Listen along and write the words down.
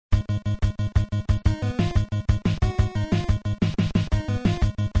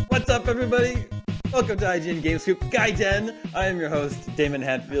What's up, everybody? Welcome to IGN Game Scoop Gaiden. I am your host, Damon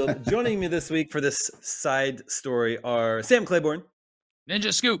Hadfield. Joining me this week for this side story are Sam Claiborne,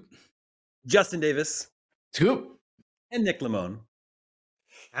 Ninja Scoop, Justin Davis, Scoop, and Nick Lamone.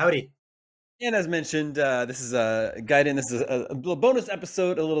 Howdy. And as mentioned, this is a Gaiden. This is a little bonus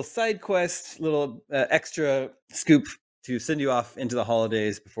episode, a little side quest, little extra scoop to send you off into the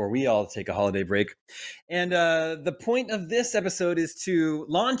holidays before we all take a holiday break. And the point of this episode is to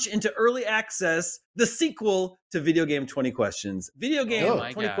launch into early access the sequel to Video Game 20 Questions. Video Game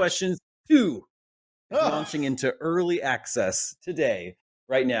 20 Questions 2 is launching into early access today,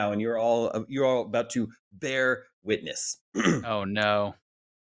 right now, and you're all about to bear witness. Oh no!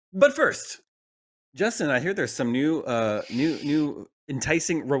 But first, Justin, I hear there's some new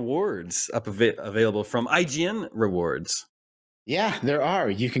enticing rewards available from IGN Rewards. Yeah, there are.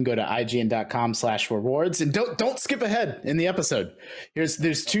 You can go to IGN.com/rewards and don't skip ahead in the episode.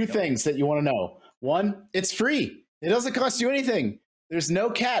 There's two things that you want to know. One, it's free. It doesn't cost you anything. There's no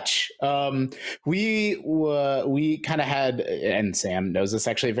catch. We kind of had, and Sam knows this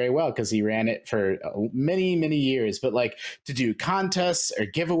actually very well because he ran it for many, many years, but like to do contests or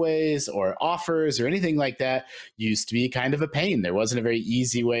giveaways or offers or anything like that used to be kind of a pain. There wasn't a very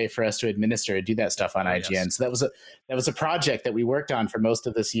easy way for us to administer and do that stuff on IGN. Yes. So that was a project that we worked on for most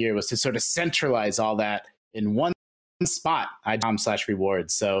of this year, was to sort of centralize all that in one spot,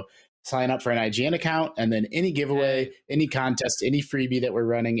 IGN.com/rewards. So sign up for an IGN account, and then any giveaway, any contest, any freebie that we're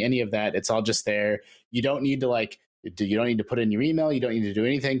running, any of that, it's all just there. You don't need to put in your email. You don't need to do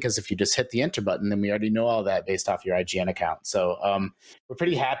anything, because if you just hit the enter button, then we already know all that based off your IGN account. So we're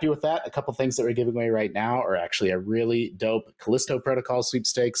pretty happy with that. A couple things that we're giving away right now are actually a really dope Callisto Protocol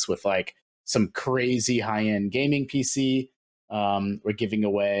sweepstakes with like some crazy high-end gaming PC. We're giving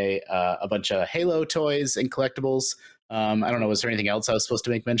away a bunch of Halo toys and collectibles. I don't know. Was there anything else I was supposed to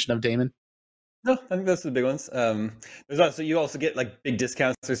make mention of, Damon? No, I think those are the big ones. You also get like big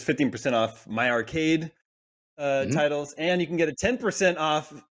discounts. There's 15% off My Arcade titles, and you can get a $10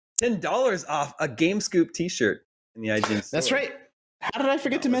 off a Game Scoop T-shirt in the IGN store. That's right. How did I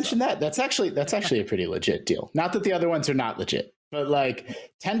forget to mention that? That's actually a pretty legit deal. Not that the other ones are not legit, but like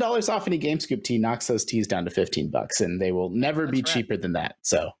 $10 off any Game Scoop tee knocks those tees down to $15, and they will never be cheaper than that.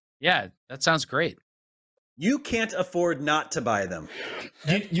 So yeah, that sounds great. You can't afford not to buy them.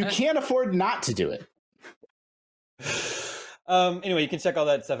 You can't afford not to do it. Anyway, you can check all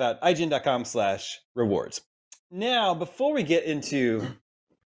that stuff out. IGN.com/rewards. Now, before we get into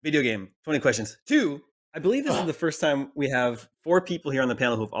Video Game 20 Questions 2, I believe this is the first time we have 4 people here on the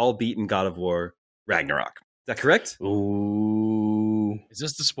panel who have all beaten God of War Ragnarok. Is that correct? Ooh. Is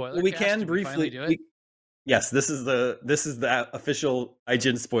this the spoiler? Well, we can briefly do it. Yes, this is the official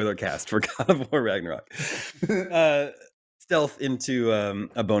IGN spoiler cast for God of War Ragnarok. Stealth into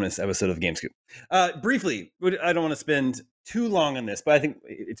a bonus episode of Game Scoop. Briefly, I don't want to spend too long on this, but I think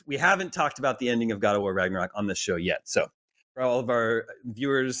we haven't talked about the ending of God of War Ragnarok on this show yet. So for all of our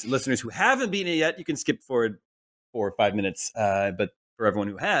viewers, listeners who haven't beaten it yet, you can skip forward 4 or 5 minutes. But for everyone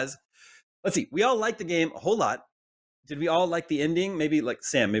who has, let's see. We all liked the game a whole lot. Did we all like the ending? Maybe like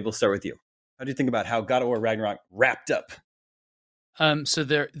Sam, maybe we'll start with you. How do you think about how God of War Ragnarok wrapped up?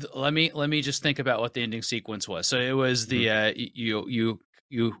 So let me just think about what the ending sequence was. So it was the you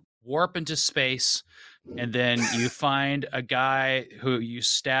warp into space, and then you find a guy who you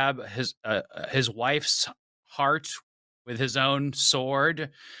stab his wife's heart with his own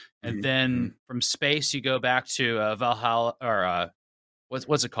sword, and then from space you go back to Valhalla, or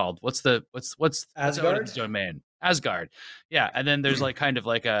what's it called? What's Asgard's domain? Asgard. Yeah, and then there's like kind of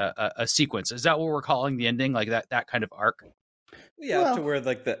like a sequence. Is that what we're calling the ending? Like that kind of arc? Yeah, up to where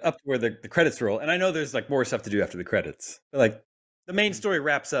the credits roll. And I know there's like more stuff to do after the credits. But like the main story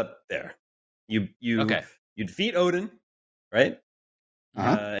wraps up there. You defeat Odin, right?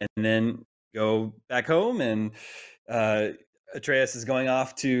 And then go back home, and Atreus is going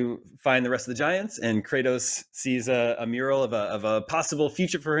off to find the rest of the giants, and Kratos sees a mural of a possible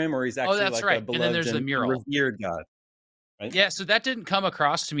future for him, or he's actually a beloved and then there's the mural. Revered god. Right? Yeah, so that didn't come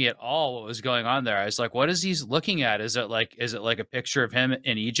across to me at all. What was going on there? I was like, "What is he looking at? Is it like a picture of him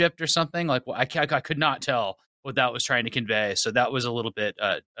in Egypt or something?" Like, I could not tell what that was trying to convey. So that was a little bit,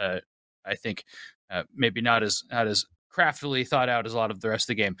 I think, maybe not as craftily thought out as a lot of the rest of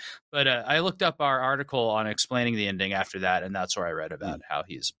the game. But I looked up our article on explaining the ending after that, and that's where I read about how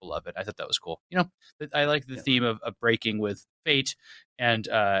he's beloved. I thought that was cool. You know, I like the theme of breaking with fate and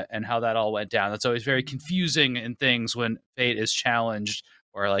how that all went down. That's always very confusing in things when fate is challenged,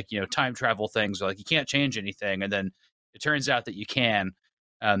 or like, you know, time travel things, or like you can't change anything, and then it turns out that you can.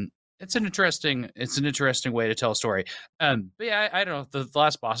 it's an interesting way to tell a story. But yeah, I don't know. The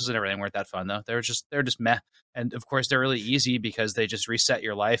last bosses and everything weren't that fun though. They're just meh. And of course, they're really easy because they just reset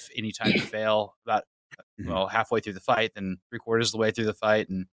your life anytime you fail about halfway through the fight, then 3/4 of the way through the fight.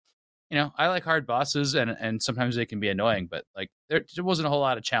 And I like hard bosses, and sometimes they can be annoying, but like there wasn't a whole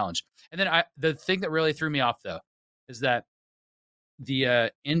lot of challenge. And then the thing that really threw me off though is that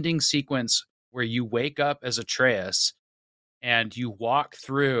the ending sequence where you wake up as Atreus and you walk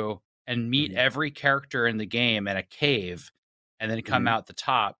through and meet every character in the game in a cave and then come out the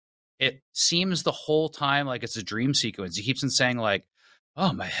top. It seems the whole time like it's a dream sequence. He keeps on saying like,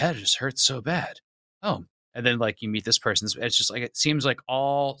 oh, my head just hurts so bad. Oh, and then like you meet this person. It's just like, it seems like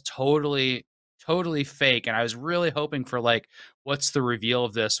all totally fake. And I was really hoping for like, what's the reveal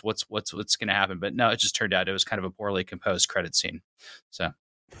of this? What's going to happen? But no, it just turned out it was kind of a poorly composed credit scene. So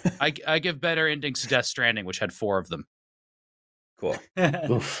I give better endings to Death Stranding, which had 4 of them. Cool.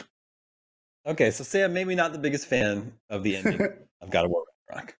 Oof. Okay, so Sam, maybe not the biggest fan of the ending of God of War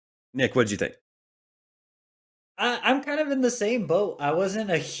Ragnarok. Nick, what did you think? I'm kind of in the same boat. I wasn't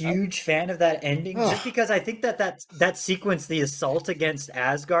a huge fan of that ending just because I think that sequence, the assault against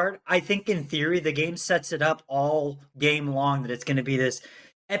Asgard, I think in theory the game sets it up all game long that it's going to be this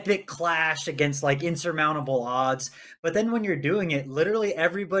epic clash against like insurmountable odds. But then when you're doing it, literally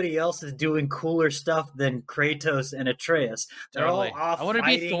everybody else is doing cooler stuff than Kratos and Atreus. They're all off I want to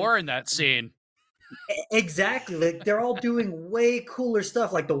fighting. be Thor in that scene. Exactly. Like they're all doing way cooler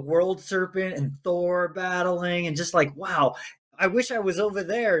stuff like the World Serpent and Thor battling and just like, wow, I wish I was over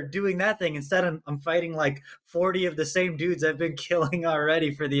there doing that thing. Instead, I'm fighting like 40 of the same dudes I've been killing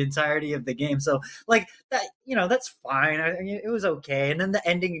already for the entirety of the game. So like that, that's fine. I mean, it was okay. And then the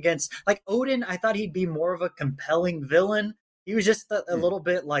ending against like Odin, I thought he'd be more of a compelling villain. He was just a little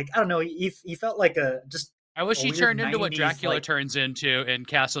bit like, I don't know. He felt like I wish he turned into what Dracula turns into in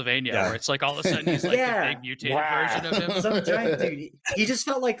Castlevania, where it's like all of a sudden he's like a big mutated version of him. Some giant dude. He just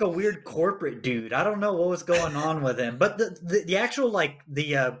felt like a weird corporate dude. I don't know what was going on with him. But the actual like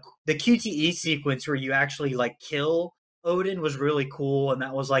the QTE sequence where you actually like kill Odin was really cool, and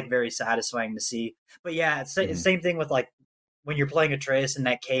that was like very satisfying to see. But yeah, it's same thing with like when you're playing Atreus in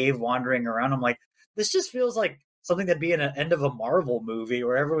that cave wandering around. I'm like, this just feels like something that'd be in an end of a Marvel movie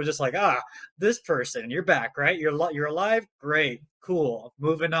where everyone's just like, this person, you're back, right? You're alive? Great. Cool.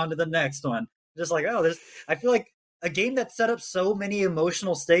 Moving on to the next one. Just like, I feel like a game that set up so many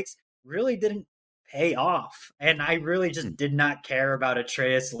emotional stakes really didn't pay off. And I really just did not care about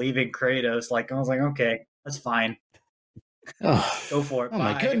Atreus leaving Kratos. Like, I was like, okay, that's fine. Go for it. Oh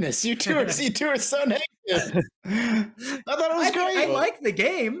my goodness, you two are so negative. I thought it was great. I like the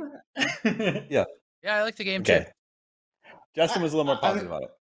game. Yeah, I like the game too. Justin was a little more positive about it.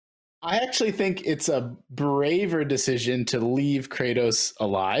 I actually think it's a braver decision to leave Kratos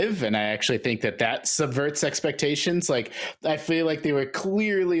alive, and I actually think that subverts expectations. Like, I feel like they were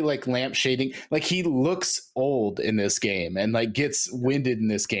clearly like lampshading. Like, he looks old in this game and like gets winded in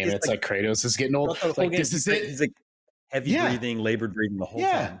this game. And it's like Kratos is getting old. Like, this is it. He's like heavy breathing, labored breathing the whole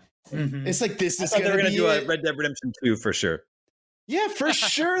time. Mm-hmm. It's like this is going to do a Red Dead Redemption 2 for sure. Yeah, for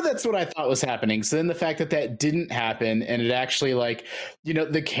sure. That's what I thought was happening. So then the fact that didn't happen, and it actually like,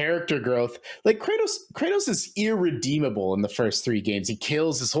 the character growth, like Kratos is irredeemable in the first 3 games. He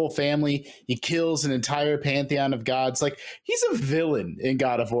kills his whole family. He kills an entire pantheon of gods. Like, he's a villain in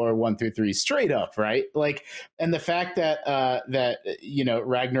God of War 1 through 3, straight up, right? Like, and the fact that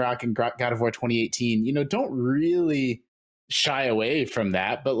Ragnarok and God of War 2018, don't really shy away from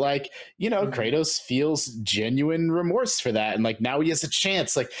that, but like, Kratos feels genuine remorse for that, and like now he has a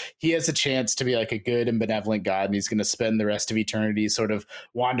chance to be like a good and benevolent god, and he's going to spend the rest of eternity sort of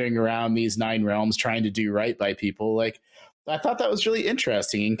wandering around these 9 realms trying to do right by people. Like, I thought that was really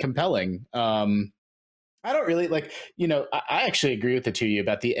interesting and compelling. I don't really like, I actually agree with the two of you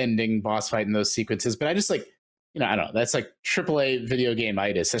about the ending boss fight and those sequences, but I just like, I don't know. That's like AAA video game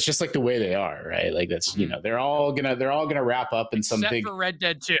itis. That's just like the way they are, right? Like, that's, they're all gonna wrap up in some big. Except for Red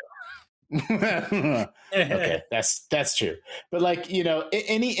Dead 2. Okay, that's true. But like,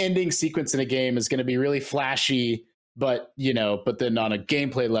 any ending sequence in a game is going to be really flashy, but then on a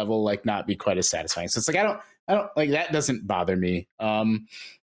gameplay level, like, not be quite as satisfying. So it's like, I don't like, that doesn't bother me. I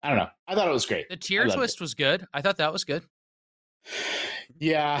don't know. I thought it was great. The tier twist was good. I thought that was good.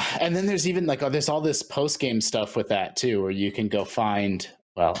 Yeah, and then there's even like there's all this post game stuff with that too, where you can go find.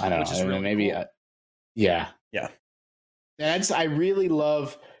 Well, I don't know. Really maybe. Cool. Yeah. And I really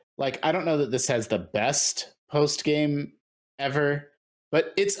love. Like, I don't know that this has the best post game ever,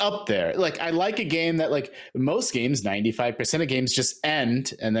 but it's up there. Like, I like a game that, like, most games, 95% of games just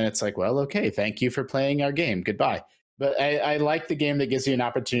end, and then it's like, well, okay, thank you for playing our game, goodbye. But I like the game that gives you an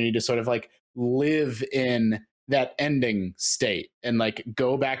opportunity to sort of like live in that ending state and like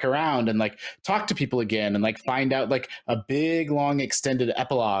go back around and like talk to people again and like find out like a big long extended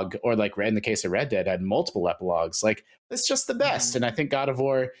epilogue, or like in the case of Red Dead had multiple epilogues. Like it's just the best. And I think God of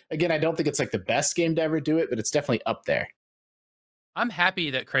War, again, I don't think it's like the best game to ever do it, but it's definitely up there. I'm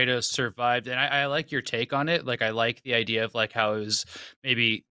happy that Kratos survived, and I like your take on it. Like, I like the idea of like how it was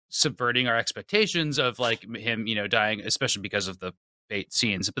maybe subverting our expectations of like him, dying, especially because of the bait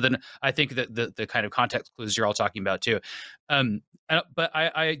scenes. But then I think that the kind of context clues you're all talking about too. But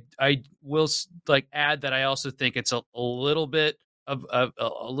I will like add that I also think it's a little bit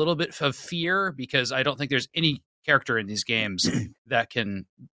of fear, because I don't think there's any character in these games that can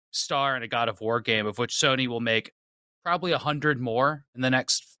star in a God of War game, of which Sony will make probably 100 more in the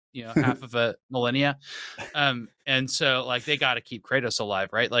next half of a millennia. And so like they got to keep Kratos alive,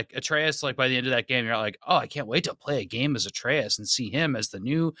 right? Like Atreus, like by the end of that game, you're like, oh, I can't wait to play a game as Atreus and see him as the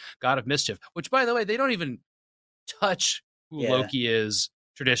new God of Mischief, which by the way, they don't even touch who Loki is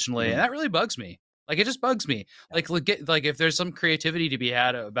traditionally. And that really bugs me. Like, it just bugs me. Like if there's some creativity to be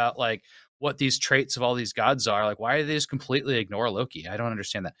had about like what these traits of all these gods are, like why do they just completely ignore Loki? I don't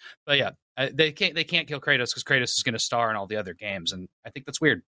understand that. But yeah, they can't kill Kratos because Kratos is going to star in all the other games, and I think that's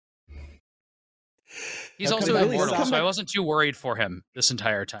weird. He's also immortal, so I wasn't too worried for him this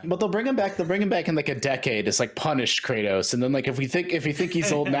entire time. But they'll bring him back in like a decade as like punished Kratos, and then like if you think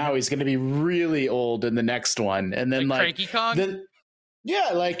he's old now, he's going to be really old in the next one, and then like Cranky Kong.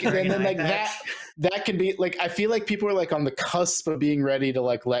 Yeah, like and then like that can be like, I feel like people are like on the cusp of being ready to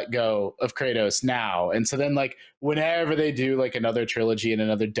like let go of Kratos now, and so then like whenever they do like another trilogy in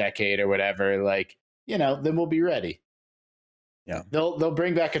another decade or whatever, like then we'll be ready. Yeah, they'll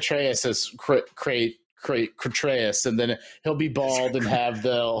bring back Atreus as Atreus, and then he'll be bald and have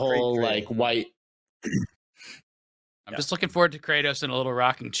the whole like white. I'm just looking forward to Kratos in a little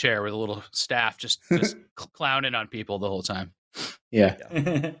rocking chair with a little staff, just clowning on people the whole time. Yeah.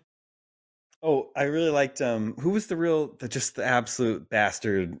 Oh, I really liked who was the absolute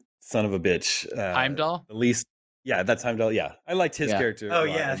bastard son of a bitch? Heimdall? The least. Yeah, that's Heimdall. Yeah. I liked his character. Oh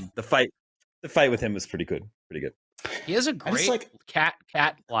yeah. The fight with him was pretty good. Pretty good. He has a great cat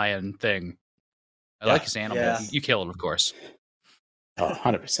lion thing. I like his animal. Yeah. You kill it, of course. Oh,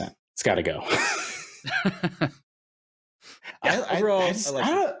 100%. It's got to go. Overall, I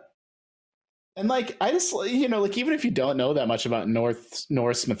like it. And like I just like even if you don't know that much about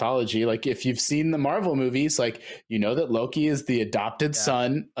Norse mythology, like if you've seen the Marvel movies, like that Loki is the adopted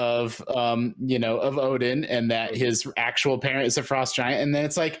son of of Odin, and that his actual parent is a frost giant, and then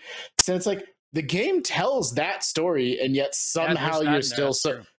it's like the game tells that story, and yet somehow you're still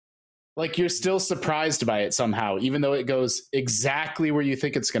you're still surprised by it somehow, even though it goes exactly where you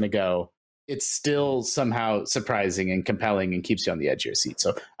think it's going to go. It's still somehow surprising and compelling and keeps you on the edge of your seat.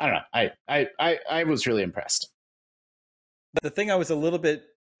 So I don't know. I was really impressed. But the thing I was a little bit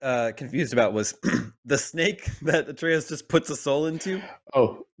confused about was the snake that Atreus just puts a soul into.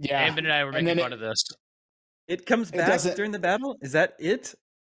 Oh, yeah. Damon and I were making fun of this. It comes back during the battle? Is that it?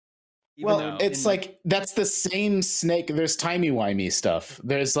 It's like that's the same snake. There's timey-wimey stuff.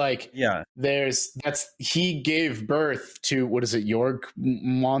 There's like he gave birth to, what is it,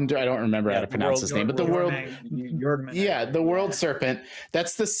 Jormungandr? I don't remember how to pronounce his name, but the world serpent.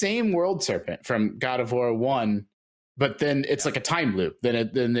 That's the same world serpent from God of War 1, but then it's like a time loop. Then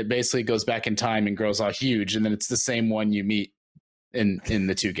it basically goes back in time and grows all huge, and then it's the same one you meet in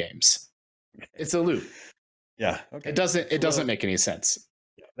the two games. It's a loop. Yeah. Okay. It doesn't make any sense.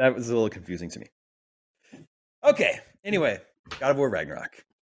 That was a little confusing to me. Okay. Anyway, God of War Ragnarok,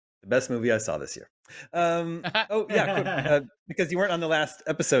 the best movie I saw this year. Because you weren't on the last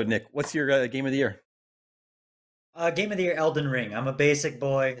episode, Nick. What's your game of the year? Game of the year, Elden Ring. I'm a basic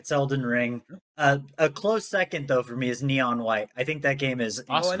boy. It's Elden Ring. A close second, though, for me is Neon White. I think that game is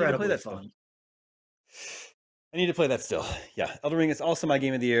incredibly fun. I need to play that still. Yeah, Elden Ring is also my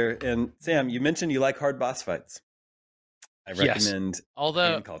game of the year. And Sam, you mentioned you like hard boss fights. I recommend. Yes.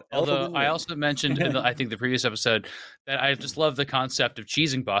 Although I also mentioned in I think the previous episode that I just love the concept of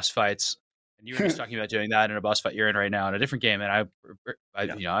cheesing boss fights, and you were just talking about doing that in a boss fight you're in right now in a different game, and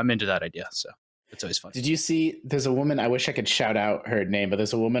I'm into that idea, so it's always fun. Did you see? There's a woman. I wish I could shout out her name, but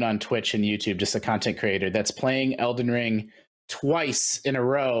there's a woman on Twitch and YouTube, just a content creator, that's playing Elden Ring twice in a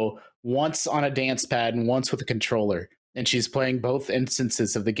row, once on a dance pad and once with a controller. And she's playing both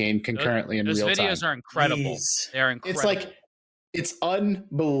instances of the game concurrently in real time. Those videos are incredible. They're incredible. It's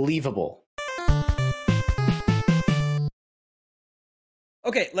unbelievable.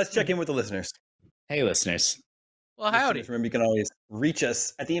 Okay, let's check in with the listeners. Hey, listeners. Well, howdy. Remember, you can always reach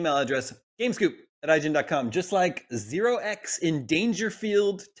us at the email address gamescoop at IGN.com, just like 0x in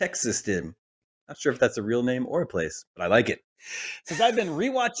Dangerfield, Texas did. Not sure if that's a real name or a place, but I like it. Since I've been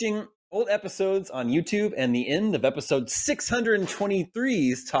rewatching old episodes on YouTube, and the end of episode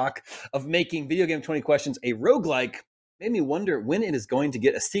 623's talk of making Video Game 20 Questions a roguelike made me wonder when it is going to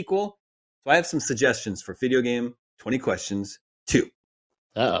get a sequel. So I have some suggestions for Video Game 20 Questions 2.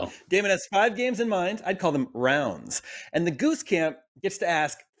 Uh-oh. Damon has 5 games in mind. I'd call them rounds. And the Goose Camp gets to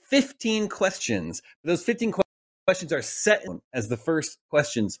ask 15 questions. Those 15 questions are set as the first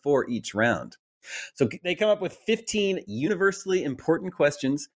questions for each round. So they come up with 15 universally important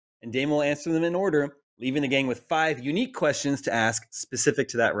questions, and Damon will answer them in order, leaving the gang with 5 unique questions to ask specific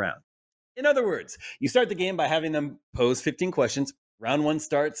to that round. In other words, you start the game by having them pose 15 questions. Round 1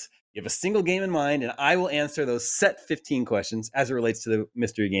 starts. You have a single game in mind, and I will answer those set 15 questions as it relates to the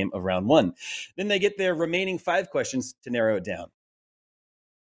mystery game of round 1. Then they get their remaining 5 questions to narrow it down.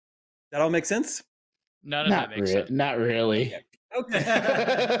 That all make sense? None of that makes sense. Not really.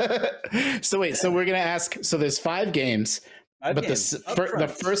 Okay. So wait, so we're going to ask, so there's 5 games, but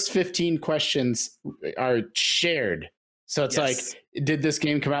the first 15 questions are shared. So it's like, did this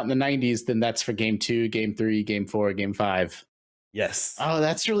game come out in the 90s? Then that's for game 2, game 3, game 4, game 5. Yes. Oh,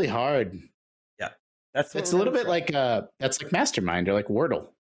 that's really hard. Yeah. It's a little bit like that's like Mastermind or like Wordle.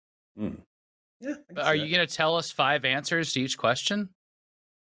 Mm. Yeah. Are you going to tell us 5 answers to each question?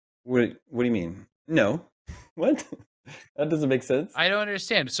 What do you mean? No. What? That doesn't make sense. I don't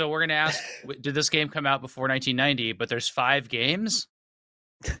understand. So we're going to ask, did this game come out before 1990, but there's 5 games?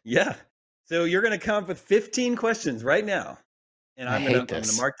 Yeah. So you're going to come up with 15 questions right now. And I'm going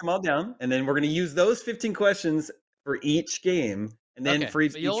to mark them all down. And then we're going to use those 15 questions for each game. And then for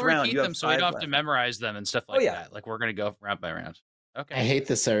each round, you have 5 so we don't have left. to memorize them and stuff like that. Like we're going to go round by round. Okay. I hate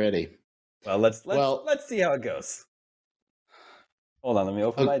this already. Well, let's see how it goes. Hold on. Let me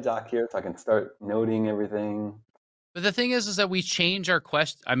open my doc here so I can start noting everything. But the thing is that we change our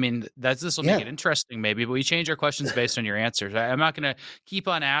question. I mean, this will make it interesting, maybe, but we change our questions based on your answers. I'm not going to keep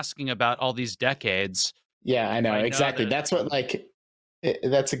on asking about all these decades. Yeah, I know exactly. That's what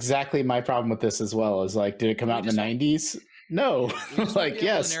that's exactly my problem with this as well. Is like, did it come out in the 90s? No, like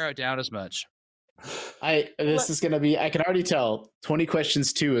yes. Narrow it down as much. This is going to be. I can already tell. 20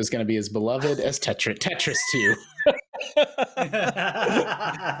 Questions 2 is going to be as beloved as Tetris 2.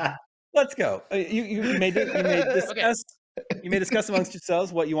 Let's go. You may discuss amongst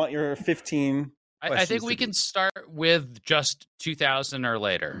yourselves what you want your 15. I think we can start with just 2000 or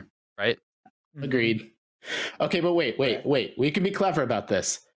later, right? Agreed. Okay, but wait. We can be clever about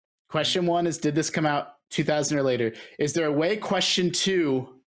this. Question 1 is, did this come out 2000 or later? Is there a way question 2?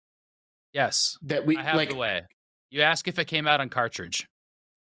 Yes. That we I have the way. You ask if it came out on cartridge.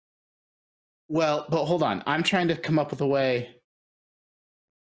 Well, but hold on. I'm trying to come up with a way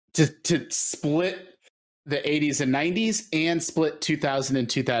to split the 80s and 90s and split 2000 and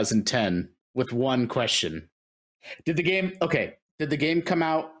 2010 with one question. Did the game come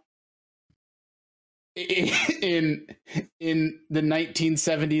out in the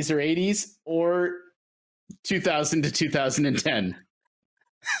 1970s or 80s or 2000 to 2010?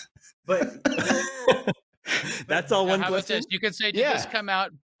 But that's all one question. You could say, did this come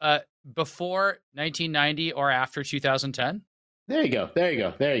out before 1990 or after 2010? There you go.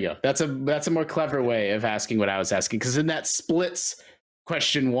 That's a more clever way of asking what I was asking, because in that splits,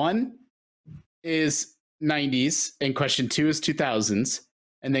 question 1 is 90s and question 2 is 2000s,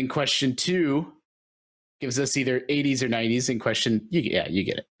 and then question 2 gives us either 80s or 90s, and question you get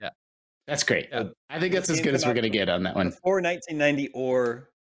it. Yeah, that's great. Yeah. I think that's as good as we're gonna get on that one. Before 1990 or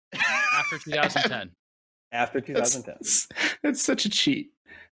after 2010. After 2010. That's such a cheat.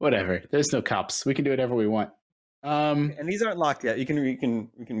 Whatever. There's no cops. We can do whatever we want. And these aren't locked yet. You can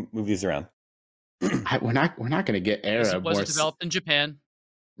move these around. We're not going to get era. Was it developed in Japan?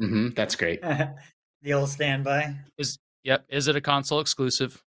 Mm-hmm, that's great. The old standby. Is it a console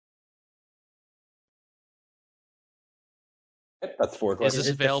exclusive? That's 4 questions. Is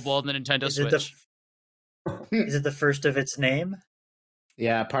this available on the Nintendo Switch? Is it the first of its name?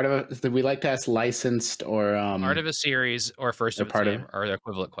 Yeah, part of it. We like to ask licensed or part of a series or first of its name or the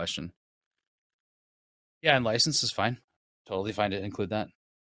equivalent question. Yeah, and license is fine. Totally fine to include that.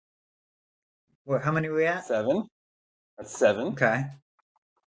 Well, how many are we at? 7. That's 7. Okay.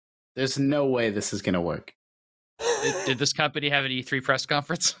 There's no way this is going to work. Did this company have an E3 press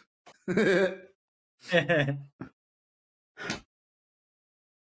conference? Do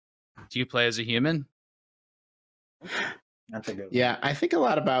you play as a human? Yeah, I think a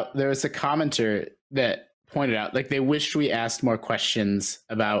lot about. There was a commenter that pointed out, like, they wished we asked more questions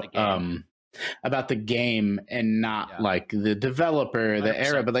about the game and not like the developer, 100%. The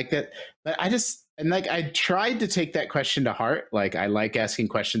era, but like that. But I just And like I tried to take that question to heart. Like I like asking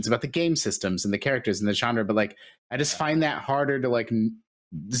questions about the game systems and the characters and the genre, but like I just find that harder to like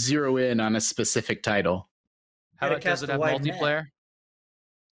zero in on a specific title. How Gotta about does cast it a have wide net. multiplayer?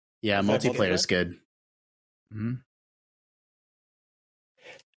 Yeah, Is that multiplayer is multiplayer? good. Mm-hmm.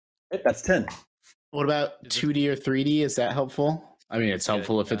 That's 10. What about Is it- 2D or 3D? Is that helpful? I mean, it's Good,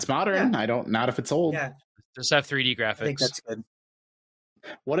 helpful if yeah. it's modern. I don't, not if it's old. Yeah, Does it have 3D graphics? I think that's good.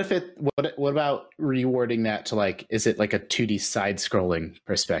 What if it? What about rewording that to like? Is it like a 2D side-scrolling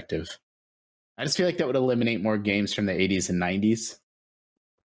perspective? I just feel like that would eliminate more games from the 80s and 90s.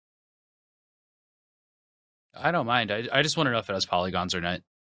 I don't mind. I just want to know if it has polygons or not.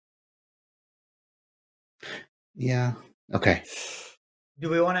 Yeah. Okay. Do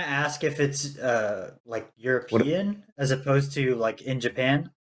we want to ask if it's like European as opposed to like in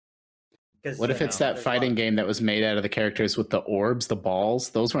Japan? What if it's that fighting game that was made out of the characters with the orbs, the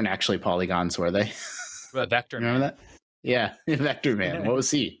balls? Those weren't actually polygons, were they? What about Vector? Remember that? Yeah, Vector Man. What was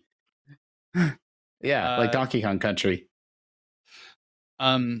he? Yeah, like Donkey Kong Country.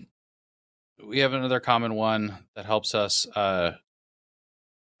 We have another common one that helps us.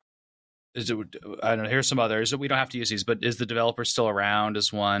 Is it? I don't know. Here's some others. We don't have to use these, but is the developer still around?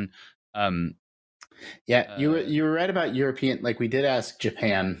 Is one. Yeah, you were right about European. Like we did ask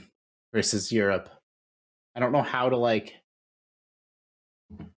Japan versus Europe. I don't know how to like.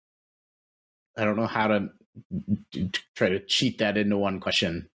 I don't know how to try to cheat that into one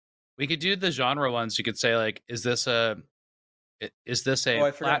question. We could do the genre ones. You could say like, is this a I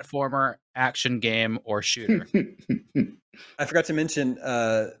forgot. platformer, action game, or shooter? I forgot to mention,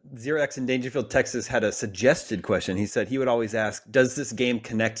 Zero X in Dangerfield, Texas had a suggested question. He said he would always ask, does this game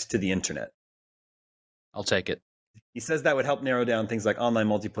connect to the internet? I'll take it. He says that would help narrow down things like online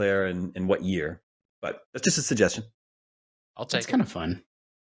multiplayer and what year. But that's just a suggestion. I'll take It's it. kind of fun.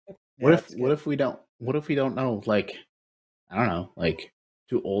 Yeah, What that's if we don't know? Like, I don't know. Like,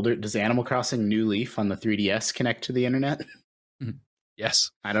 does Animal Crossing New Leaf on the 3DS connect to the internet?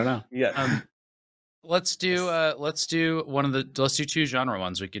 Yes. I don't know. Yeah. Let's do let's do two genre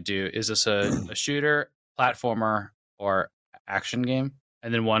ones we could do. Is this a shooter, platformer, or action game?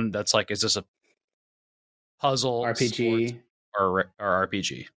 And then one that's like, is this a puzzle, RPG. sports, or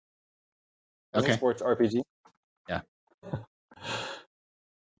RPG? Okay. Sports RPG. Yeah.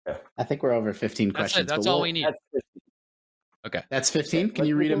 I think we're over 15 That's questions. it. That's but all we need. That's 50. Okay. That's 15. Can Let's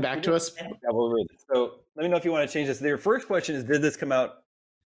you read do- them back to us? Yeah, we'll read it. So let me know if you want to change this. Their first question is, did this come out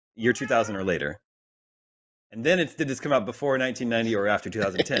year 2000 or later? And then it's, did this come out before 1990 or after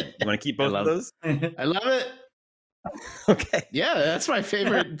 2010? You want to keep both of those? I love it. Okay. Yeah, that's my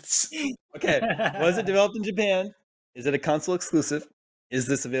favorite. Okay. Was it developed in Japan? Is it a console exclusive? Is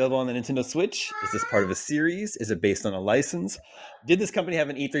this available on the Nintendo Switch? Is this part of a series? Is it based on a license? Did this company have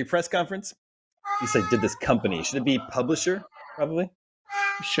an E3 press conference? You say, did this company? Should it be publisher? Probably.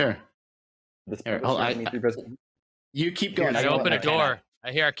 Sure. This Here, publisher oh, have an E3 press conference? You keep going. I don't open a want my cat door. out.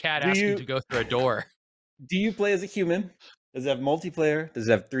 I hear a cat Do asking you- to go through a door. Do you play as a human? Does it have multiplayer? Does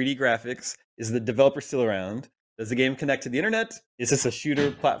it have 3D graphics? Is the developer still around? Does the game connect to the internet? Is this a shooter,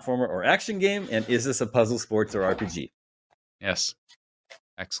 platformer, or action game? And is this a puzzle, sports, or RPG? Yes.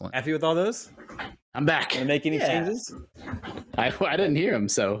 Excellent. Uh, Happy with all those? I'm back. Want to make any Yeah. changes? I didn't hear him,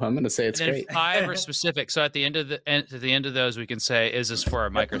 so I'm going to say it's And then great. 5 are specific. So at the end of those, we can say, is this for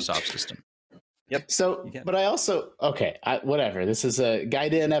a Microsoft system? So, You can. but I also, okay, whatever. This is a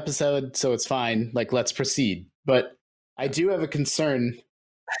guide-in episode, so it's fine. Like, let's proceed. But I do have a concern.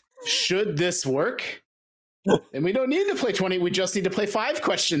 Should this work? And we don't need to play 20. We just need to play 5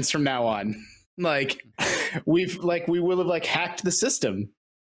 questions from now on. Like, we will have like hacked the system.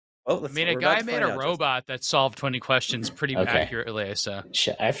 Oh, I mean, a guy made a robot that solved 20 questions pretty Okay. accurately. So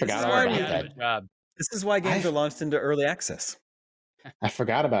Shit, I forgot This is all why about we Already that. did a job. This is why games are launched into early access. I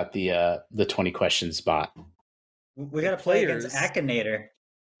forgot about the 20 questions bot. We got to play against Players- Akinator.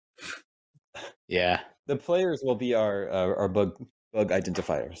 Yeah. The players will be our bug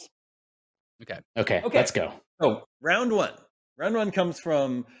identifiers. Okay. Okay. Let's go. Oh, round one. Round one comes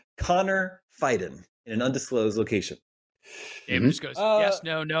from Connor Fiden in an undisclosed location. Game Mhm. just goes, yes,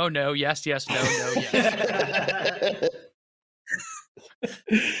 no, no, no, yes, yes, no, no, yes.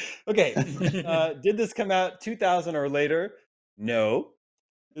 Okay. Did this come out 2000 or later? No.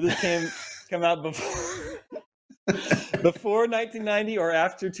 Did this come out before before 1990 or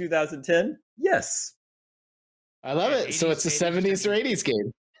after 2010? Yes. I love Yeah, it. So 80s, it's a 70s or 80s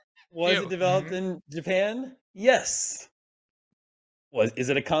game. Was Ew. it developed in Japan? Yes. Is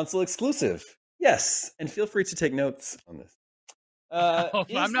it a console exclusive? Yes. And feel free to take notes on this. Oh,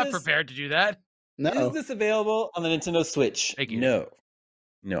 Is I'm not this- prepared to do that. No. Is this available on the Nintendo Switch? Thank you. No.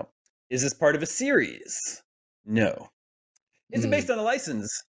 No. Is this part of a series? No. Is it based on a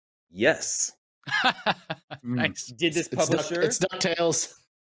license? Yes. Nice. Did this publisher It's DuckTales.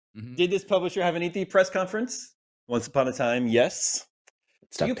 Mhm. Did this publisher have an E3 press conference? Once upon a time, yes.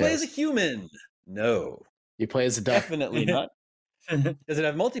 It's Do you play as a DuckTales. human? No. You play as a duck. Definitely not. Does it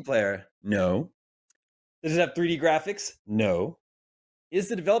have multiplayer? No. Does it have 3D graphics? No. Is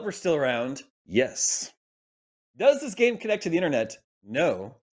the developer still around? Yes. Does this game connect to the internet?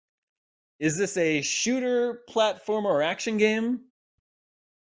 No. Is this a shooter, platformer, or action game?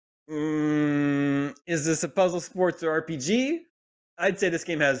 Is this a puzzle, sports, or RPG? I'd say this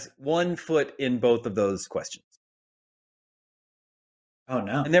game has 1 foot in both of those questions. Oh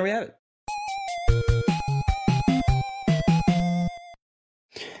no. And there we have it.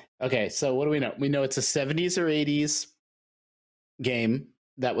 Okay, so what do we know? We know it's a 70s or 80s game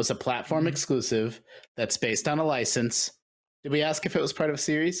that was a platform exclusive that's based on a license. Did we ask if it was part of a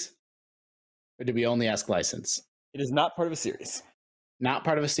series? Or did we only ask license? It is not part of a series. Not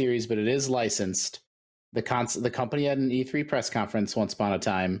part of a series, but it is licensed. The company had an E3 press conference once upon a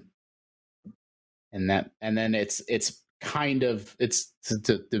time. And then it's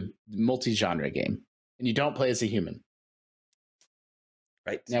the multi-genre game. And you don't play as a human.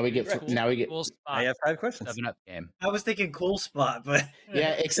 Right. Now we get Cool spot. I have 5 questions. 7-Up game. I was thinking cool spot, but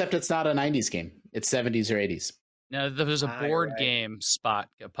yeah, except it's not a 90s game. It's 70s or 80s. No, there's a board right. game spot,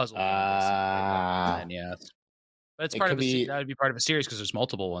 a puzzle game. basically, yes. But it's It part of could be- that would be part of a series because there's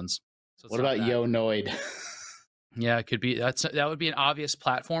multiple ones. So it's What not about that. Yo Noid? Yeah, it could be. That would be an obvious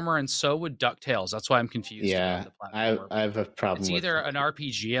platformer, and so would DuckTales. That's why I'm confused. Yeah, about the I platformer. have a problem It's with either an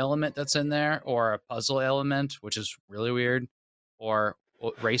RPG element that's in there, or a puzzle element, which is really weird, or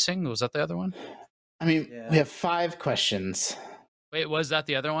racing. Was that the other one? I mean, Yeah. we have 5 questions. Wait, was that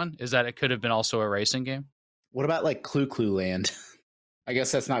the other one? Is that it could have been also a racing game? What about like Clue Land? I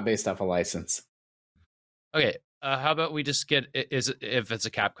guess that's not based off a license. Okay, how about we just get if it's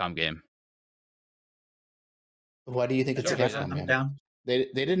a Capcom game? Why do you think it's a Sure, Capcom I'm game? down. They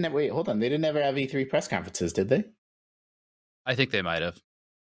didn't wait. Hold on. They didn't ever have E3 press conferences, did they? I think they might have.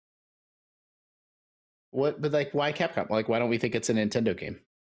 What? But like, why Capcom? Like, why don't we think it's a Nintendo game?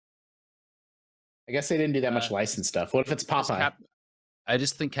 I guess they didn't do that much license stuff. What if it's Just Popeye? I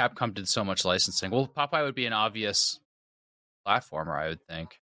just think Capcom did so much licensing. Well, Popeye would be an obvious platformer, I would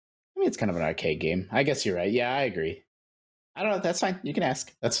think. I mean, it's kind of an arcade game. I guess you're right. Yeah, I agree. I don't know. That's fine. You can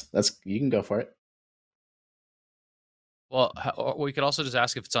ask. That's you can go for it. Well, or we could also just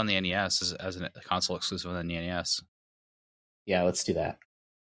ask if it's on the NES as a console exclusive on the NES. Yeah, let's do that.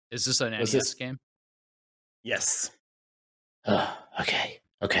 Is this an Was NES this- game? Yes. Okay.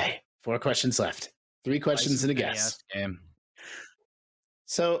 4 questions left. 3 questions and a guess. NES game.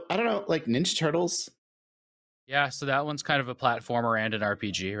 So I don't know, like Ninja Turtles. Yeah, so that one's kind of a platformer and an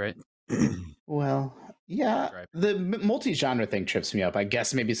RPG, right? Well, yeah, Right. the multi-genre thing trips me up. I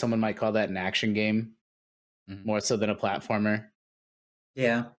guess maybe someone might call that an action game Mhm. more so than a platformer.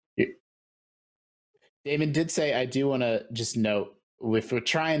 Yeah. Damon did say, I do want to just note, if we're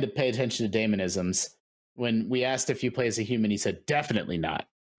trying to pay attention to Damonisms, when we asked if you play as a human, he said, definitely not.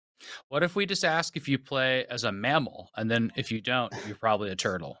 What if we just ask if you play as a mammal, and then if you don't, you're probably a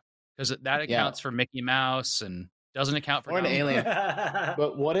turtle? Because that accounts for Mickey Mouse and doesn't account for Or an Donald alien. Duck.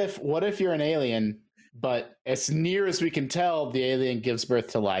 But what if you're an alien, but as near as we can tell, the alien gives birth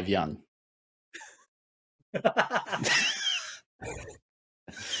to live young? They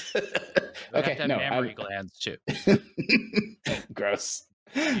Okay, have to have no, mammary glands too. Gross.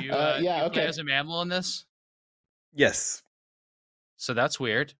 Do you, do you play okay. as a mammal in this? Yes. So that's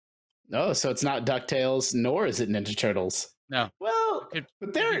weird. No, so it's not DuckTales, nor is it Ninja Turtles. No. Well, Could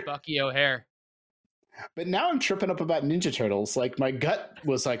but be they're Bucky O'Hare. but now I'm tripping up about Ninja Turtles. Like my gut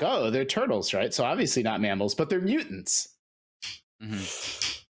was like, oh, they're turtles, right? So obviously not mammals, but they're mutants.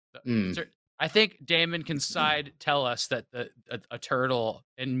 Mm-hmm. I think Damon can tell us that a turtle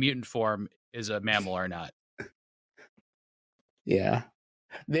in mutant form is a mammal or not. Yeah.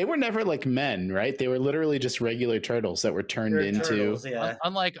 They were never like men, right? They were literally just regular turtles that were turned They're into turtles, yeah.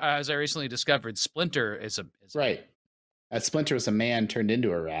 Unlike, as I recently discovered, Splinter is a right. That Splinter was a man turned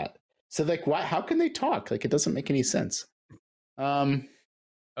into a rat. So like why how can they talk? Like it doesn't make any sense.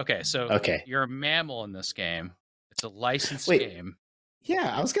 Okay, so Okay. you're a mammal in this game. It's a licensed Wait. game.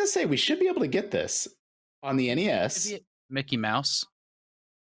 Yeah, I was gonna say we should be able to get this on the NES. Maybe Mickey Mouse.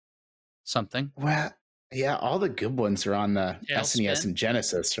 Something. Well, yeah, all the good ones are on the SNES Tailspin. and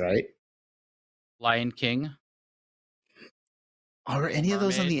Genesis, right? Lion King. Are any of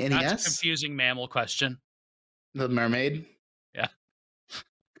those on the Mermaid. That's a NES? confusing mammal question. The Mermaid? Yeah.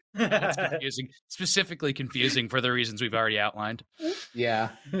 It's confusing, specifically confusing for the reasons we've already outlined. Yeah,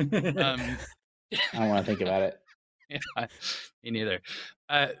 Um, I don't want to think about it. yeah, me neither.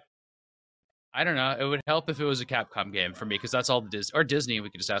 I don't know. It would help if it was a Capcom game for me because that's all the Disney or Disney. We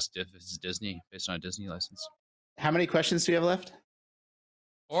could just ask if it's Disney based on a Disney license. How many questions do we have left?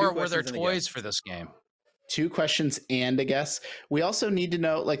 Or were there questions and a toys guess. for this game? 2 questions and a guess. We also need to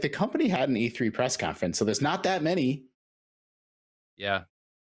know, like, the company had an E3 press conference, so there's not that many. Yeah.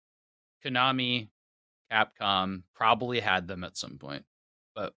 Konami, Capcom probably had them at some point.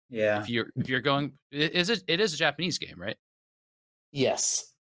 But Yeah. if you're going, it is a Japanese game, right? Yes.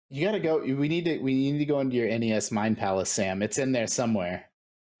 You got to go. We need to go into your NES Mind Palace, Sam. It's in there somewhere.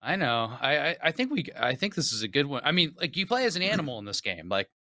 I know. I think this is a good one. I mean, like you play as an animal in this game. Like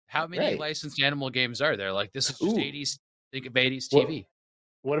how many Right. licensed animal games are there? Like this is just Ooh. 80s. Think of 80s What- TV.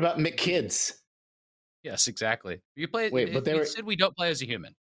 What about McKids? Yes, exactly. You play. Wait, but they were- said we don't play as a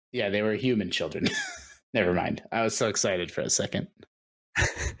human. Yeah, they were human children. Never mind. I was so excited for a second.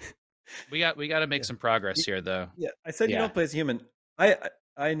 We got to make Yeah. some progress here, though. Yeah, I said you Yeah. don't play as a human.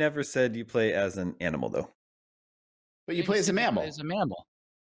 I never said you play as an animal though. But you play as a mammal. As a mammal.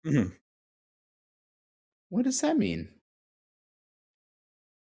 Mhm. What does that mean?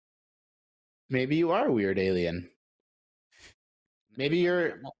 Maybe you are a weird alien. Maybe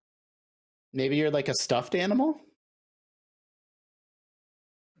you're like a stuffed animal?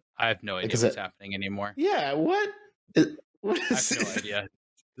 I have no idea Because what's it- happening anymore. Yeah, what? What I is have no idea.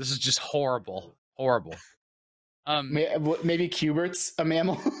 This is just horrible. Horrible. Maybe Cubert's a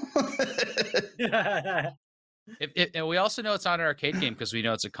mammal? And we also know it's not an arcade game because we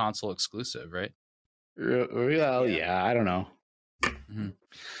know it's a console exclusive, right? Well, yeah, I don't know.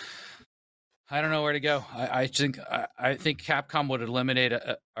 I don't know where to go. I think Capcom would eliminate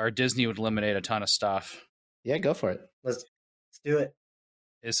or Disney would eliminate a ton of stuff. Yeah, go for it. Let's do it.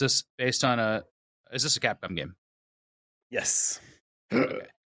 Is this based on is this a Capcom game? Yes. Okay.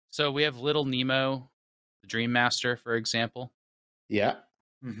 So we have Little Nemo, the Dream Master, for example. Yeah.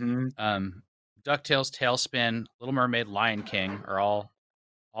 Mm-hmm. DuckTales, Tailspin, Little Mermaid, Lion King are all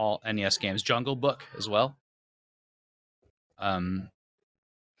NES games. Jungle Book as well. And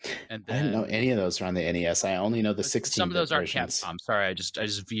then, I didn't know any of those are on the NES. I only know the 16. Some of those aren't versions. Capcom. Sorry, I just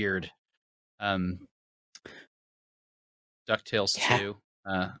veered. DuckTales 2.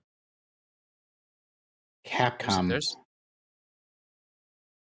 Capcom.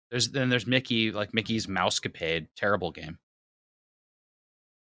 There's Mickey, like Mickey's Mousecapade, terrible game.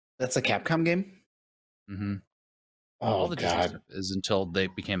 That's a Capcom game? Mm-hmm. Oh, All the Disney God. stuff is until they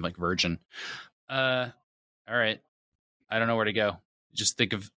became like Virgin. All right. I don't know where to go. Just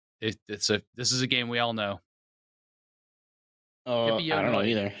think of it. This is a game we all know, Oh, Could be I don't know Yonoid.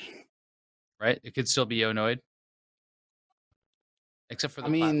 either. right? It could still be Yonoid, except for the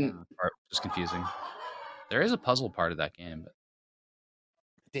I mean- platformer part, which is confusing. There is a puzzle part of that game, but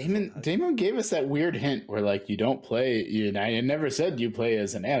Damon gave us that weird hint where, like, you don't play. I never said you play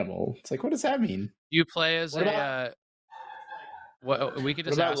as an animal. It's like, what does that mean? you play as What a. about- What we could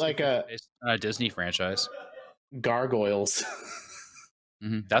what just about ask like if it's a- based on a Disney franchise. Gargoyles.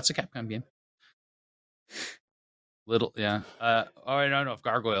 That's a Capcom game. Little, yeah. I don't know if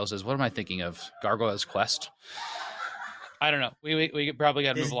Gargoyles is. What am I thinking of? Gargoyles Quest. I don't know. We probably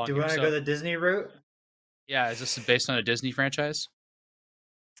got to move along. Do we here. want to So, go the Disney route? yeah, is this based on a Disney franchise?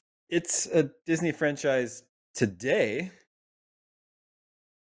 It's a Disney franchise today.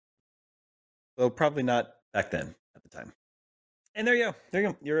 Well, probably not back then at the time. And there you go. There you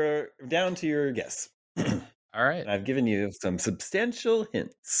go. You're down to your guess. All right. I've given you some substantial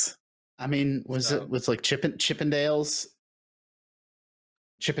hints. I mean, was like Chippendales?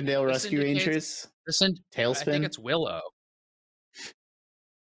 Chippendale This Rescue indicates- Rangers? Listen, I think Tailspin? it's Willow.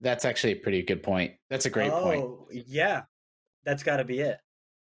 That's actually a pretty good point. That's a great point. Oh, yeah. That's got to be it.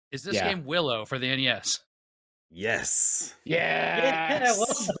 Is this Yeah. game Willow for the E NES? Yes. Yeah, Yes!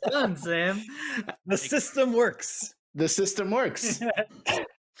 well done, Sam. The system works. The system works.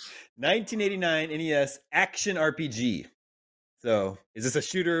 1989 NES action RPG. So, is this a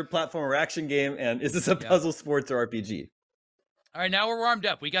shooter, platform, or action game? And is this a Yeah. puzzle, sports, or RPG? All right, now we're warmed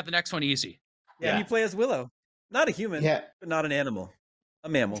up. We got the next one easy. Yeah, Yeah. you play as Willow. Not a human, Yeah, but not an animal. A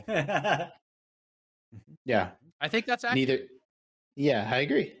mammal. yeah. I think that's accurate. Neither. Yeah, I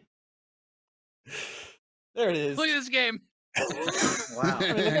agree. There it is. Look at this game. Wow.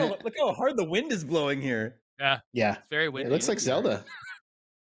 I mean, look how hard the wind is blowing here. Yeah, It's very it windy. looks like Zelda.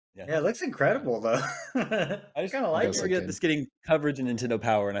 Yeah, it looks incredible though. I just kind of like does it. look forget good. this getting coverage in Nintendo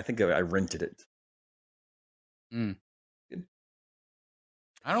Power, and I think I rented it. I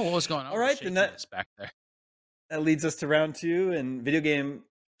don't know what was going on. All with right, then shakiness back there. That leads us to round 2 and video game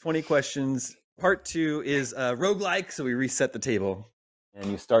 20 questions. Part 2 is roguelike, so we reset the table. And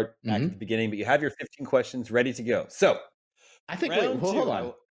you start back at the beginning, but you have your 15 questions ready to go. So, I think, round hold 2, on.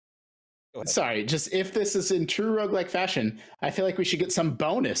 Go ahead. Sorry, just if this is in true roguelike fashion, I feel like we should get some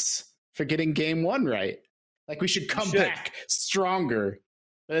bonus for getting game 1 right. Like we should come back stronger.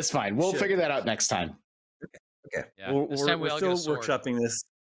 But it's fine. We'll figure that out next time. Okay. Yeah, We're this time we all get a still sword. workshopping this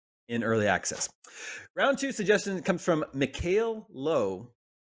in early access. Round 2 suggestion comes from Mikhail Lowe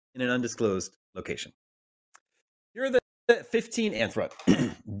in an undisclosed location. Here are the 15 answer.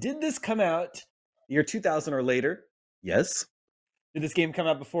 Did this come out the year 2000 or later? Yes. Did this game come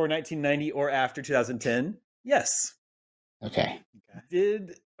out before 1990 or after 2010? Yes. Okay.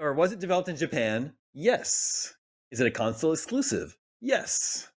 Was it developed in Japan? Yes. Is it a console exclusive?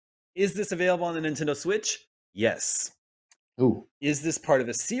 Yes. Is this available on the Nintendo Switch? Yes. Ooh. Is this part of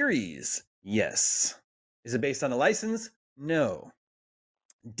a series? Yes. Is it based on a license? No.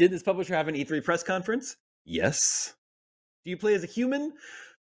 Did this publisher have an E3 press conference? Yes. Do you play as a human?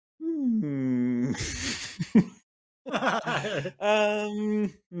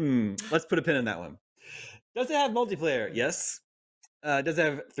 Let's put a pin in that one. Does it have multiplayer? Yes. Does it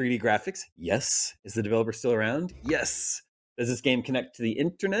have 3D graphics? Yes. Is the developer still around? Yes. Does this game connect to the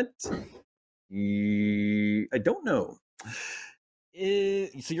internet? I don't know. So you're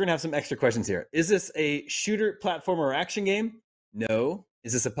going to have some extra questions here. Is this a shooter, platformer, or action game? No.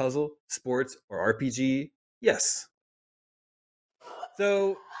 Is this a puzzle, sports, or RPG? Yes.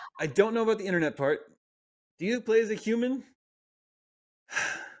 So I don't know about the internet part. Do you play as a human?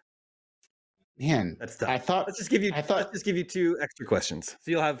 Man, That's tough. I thought Let's just give you 2 extra questions.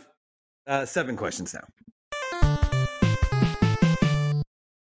 So you'll have 7 questions now.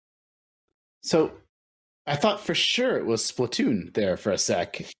 So I thought for sure it was Splatoon there for a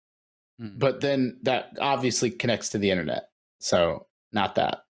sec, but then that obviously connects to the internet. So not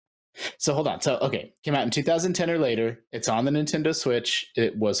that. So hold on. So, okay, came out in 2010 or later. It's on the Nintendo Switch.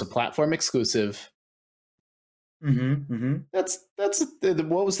 It was a platform exclusive. That's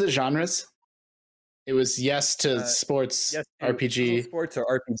what was the genres? It was yes to sports, Yes to RPG, sports or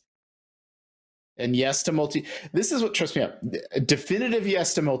RPG. and yes to multi. This is what trips me up. A definitive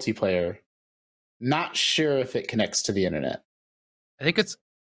yes to multiplayer. Not sure if it connects to the internet. I think it's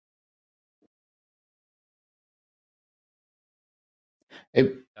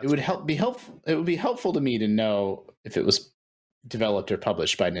It would be helpful. It would be helpful to me to know if it was developed or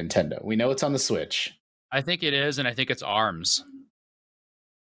published by Nintendo. We know it's on the Switch. I think it is, and I think it's ARMS.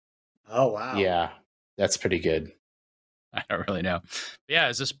 Oh wow. Yeah, that's pretty good. I don't really know. But yeah,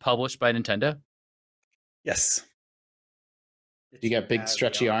 is this published by Nintendo? Yes. You got big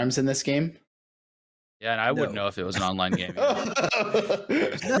stretchy arms in this game? Yeah, and I wouldn't No. know if it was an online game. either.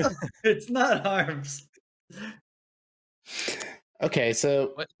 No, it's not arms. Okay,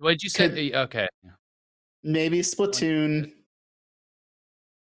 so What did you say? Okay. maybe Splatoon.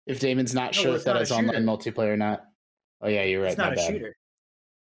 If Damon's not No, sure it's if that not a is online shooter. multiplayer or not. Oh yeah, you're right. It's not my a bad. shooter.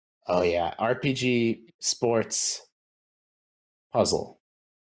 Oh yeah, RPG, sports, puzzle.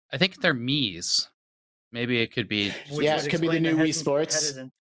 I think they're Mii's. Maybe it could be. Yeah, would it could be the explain new Wii hesitant- Sports.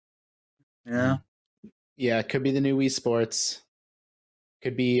 hesitant- Yeah. Yeah, it could be the new Wii Sports.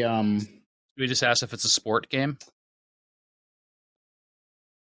 Could be We just asked if it's a sport game.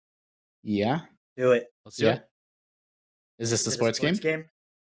 yeah. Do it. Let's do Yeah. it. Is this the Is it a sports game?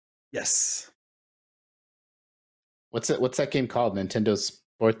 Yes. What's that game called? Nintendo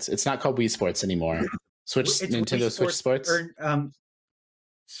Sports? It's not called Wii Sports anymore. Switch It's Nintendo Wii Switch Sports? Or,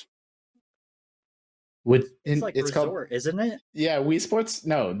 It's like it's called resort, isn't it? yeah, Wii Sports?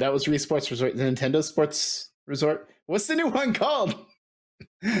 No, that was Wii Sports Resort. The Nintendo Sports Resort. What's the new one called?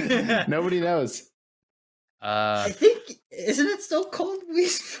 Nobody knows. Uh, I think isn't it still called Wii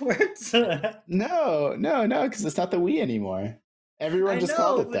Sports? No, because it's not the Wii anymore. Everyone just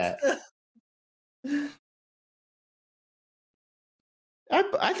called it that.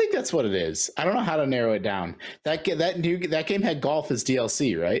 I think that's what it is. I don't know how to narrow it down. That game had golf as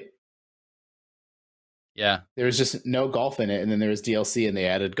DLC, right? yeah. There was just no golf in it, and then there was DLC, and they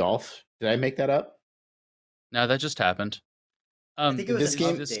added golf. Did I make that up? No, that just happened. I think it was this an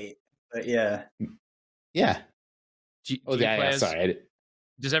game- update, but yeah. Yeah. Do, Oh, do you yeah. play Yeah. as- Sorry.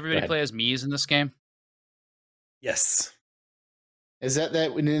 Does everybody ahead. play as Mii's in this game? Yes. Is that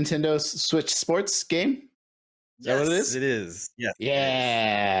Nintendo Switch Sports game? Is that what it is? It is. Yes.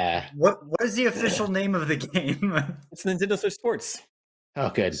 Yeah. What is the official name of the game? It's Nintendo Switch Sports. Oh,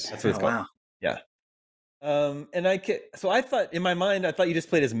 good. That's what it's called. wow. And I thought in my mind, I thought you just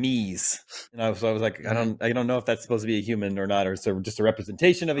played as Mii's, and I was like, I don't know if that's supposed to be a human or not, or so just a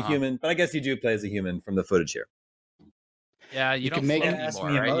representation of a Uh-huh. human. But I guess you do play as a human from the footage here. Yeah, you You don't can make float it- Ask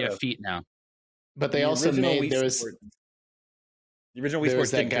anymore, right? You have Miyamoto. feet now. But they The also original made Wii there was Sport- the original Wii there was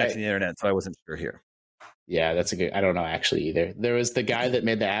Sports that didn't connect guy- to the internet, so I wasn't sure here. yeah, that's a good. I don't know actually either. There was the guy that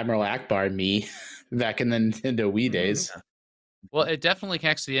made the Admiral Akbar me back in the Nintendo Wii days. Well, it definitely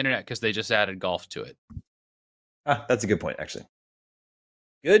connects to the internet because they just added golf to it. Ah, that's a good point, actually.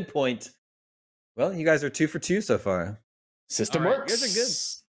 Good point. Well, you guys are 2 for 2 so far. System All right, works. you guys are good.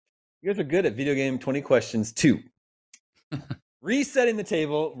 You guys are good at video game 20 questions 2. Resetting the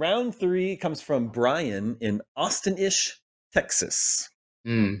table. Round 3 comes from Brian in Austin-ish, Texas.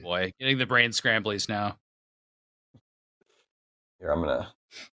 Mm. Boy, getting the brain scramblies now. Here, I'm gonna.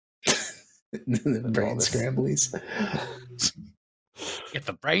 Brain this. scramblies. Get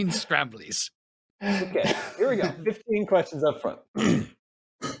the brain scramblies. Okay, here we go. 15 questions up front. Did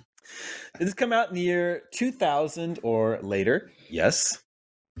this come out in the year 2000 or later? Yes.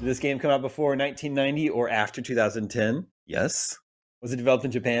 Did this game come out before 1990 or after 2010? Yes. Was it developed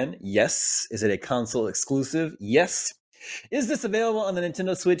in Japan? Yes. Is it a console exclusive? Yes. Is this available on the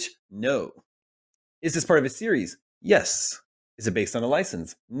Nintendo Switch? No. Is this part of a series? Yes. Is it based on a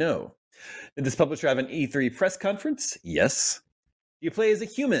license? No. Did this publisher have an E3 press conference? Yes. Do you play as a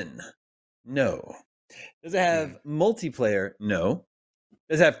human? No. Does it have multiplayer? No.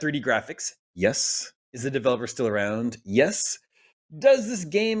 Does it have 3D graphics? Yes. Is the developer still around? Yes. Does this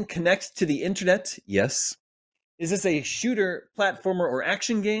game connect to the internet? Yes. Is this a shooter, platformer, or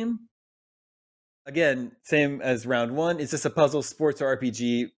action game? Again, same as round 1. Is this a puzzle, sports, or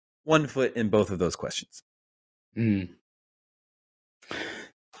RPG? 1 foot in both of those questions. Mm.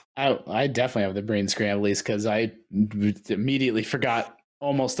 I definitely have the brain scramblies because I immediately forgot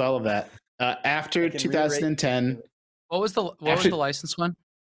almost all of that. After I can 2010, What was the licensed one?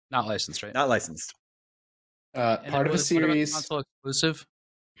 Not licensed, right? Not licensed. And part of a what about the series. console exclusive.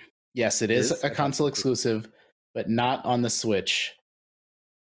 Yes, it is a console exclusive, but not on the Switch.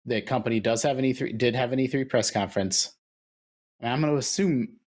 The company does have an E3, did have an E3 press conference. And I'm going to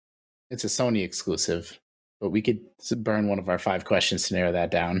assume it's a Sony exclusive, but we could burn one of our 5 questions to narrow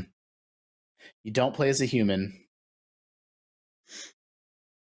that down. You don't play as a human.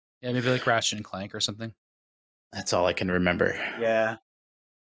 Yeah, maybe like Ratchet and Clank or something. That's all I can remember. Yeah.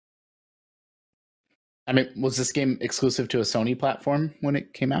 I mean, was this game exclusive to a Sony platform when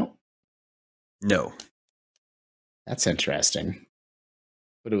it came out? No. That's interesting.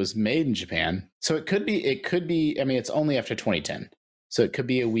 But it was made in Japan. So it could be, I mean, it's only after 2010. So it could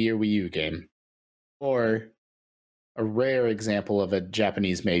be a Wii or Wii U game. Or a rare example of a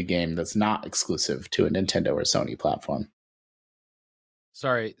Japanese made game that's not exclusive to a Nintendo or Sony platform.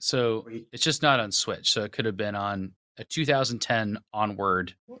 Sorry, so it's just not on Switch. So it could have been on a 2010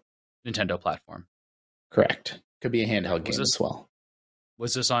 onward Nintendo platform. Correct. Could be a handheld Was game this- as well.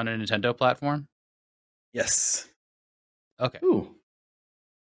 Was this on a Nintendo platform? Yes. Okay. Ooh.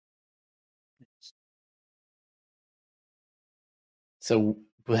 So,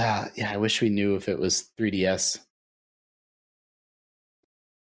 yeah, I wish we knew if it was 3DS.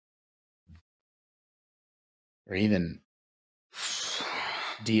 Or even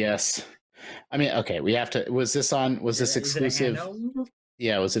DS. I mean, okay, we have to. Was this Is it a exclusive? handheld?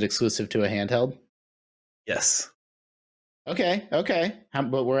 Yeah, was it exclusive to a handheld? Yes. Okay.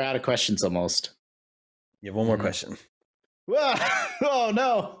 But we're out of questions almost. You have one more Mhm. question. Oh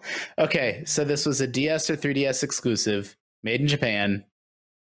no. Okay, so this was a DS or 3DS exclusive, made in Japan.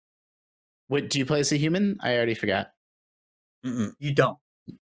 What do you play as a human? I already forgot. Mm-mm. You don't.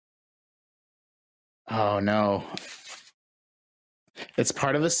 Oh no. It's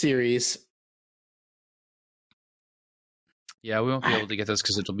part of a series. Yeah, we won't be able to get this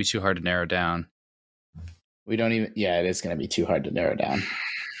because it'll be too hard to narrow down. We don't even. Yeah, it is going to be too hard to narrow down.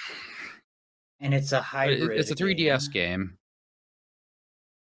 And it's a But hybrid. it's a 3DS game.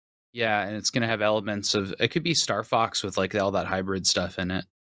 Yeah, and it's going to have elements of. It could be Star Fox with like all that hybrid stuff in it.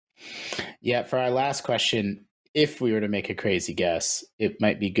 Yeah, for our last question, if we were to make a crazy guess, it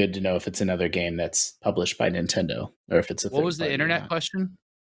might be good to know if it's another game that's published by Nintendo or if it's a. What was the third-party or internet not. question?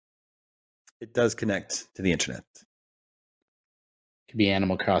 It does connect to the internet. Could be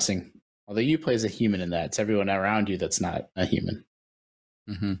Animal Crossing. Although you play as a human in that, it's everyone around you that's not a human.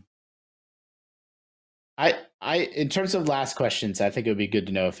 Mm-hmm. In terms of last questions, I think it would be good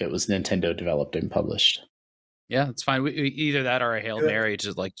to know if it was Nintendo developed and published. Yeah, it's fine. Either that or a Hail Good. Mary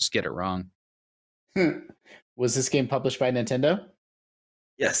to just get it wrong. Was this game published by Nintendo?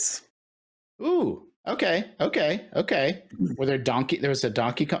 Yes. Ooh, okay. There was a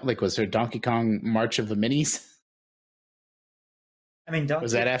Donkey Kong, was there Donkey Kong March of the Minis? I mean, don't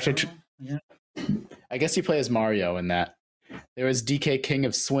Was that after Yeah. I guess you play as Mario in that. There was DK King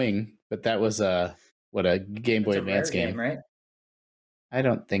of Swing, but that was What a Game Boy It's a Advance rare game. right? I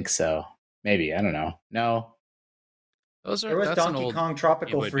don't think so. Maybe, I don't know. No. There was that's an Donkey old Kong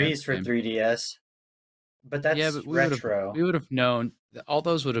Tropical Game Boy Freeze Advance for game. 3DS, but that's Yeah, but retro. we would have known all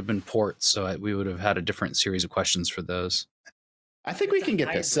those would have been ports, so we would have had a different series of questions for those. I think we It's a can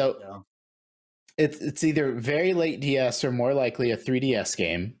get this. hybrid, So though. it's either very late DS or more likely a 3DS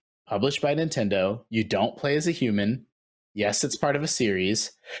game published by Nintendo. You don't play as a human. Yes, it's part of a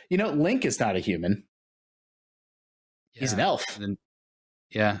series. You know, Link is not a human. He's an Yeah, elf.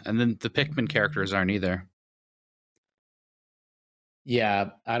 and then the Pikmin characters aren't either.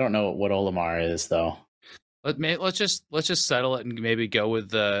 Yeah, I don't know what Olimar is though. Let's just settle it and maybe go with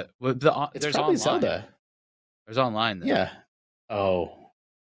the It's there's probably online. Zelda. There's online. Then. Yeah. Oh.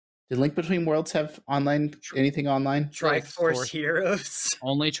 Did Link Between Worlds have online anything online? Triforce Force- Heroes.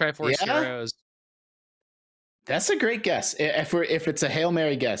 Only Triforce Yeah? Heroes. That's a great guess. If it's a Hail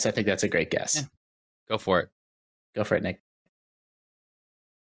Mary guess, I think that's a great guess. Yeah. Go for it. Go for it, Nick.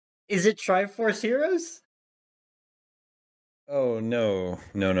 Is it Triforce Heroes? Oh no.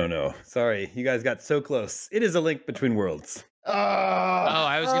 Sorry, you guys got so close. It is A Link Between Worlds. Oh,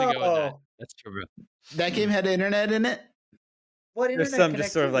 I was gonna go with that. Oh. That's true. That game had internet in it? What There's internet some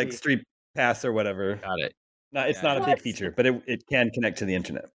just sort of like connectivity? Street Pass or whatever. Got it. No, it's Yeah. not a big What? feature, but it can connect to the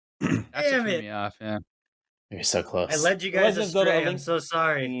internet. That's what Damn threw it. me off. Yeah. You're so close. I led you The guys Legend of Zelda: A astray. I'm Link so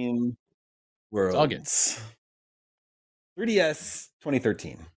sorry. Between all good. Worlds. 3DS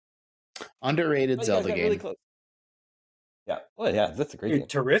 2013. Underrated Oh, you guys Zelda got game. really close. Yeah. Oh yeah, that's a great game. Dude,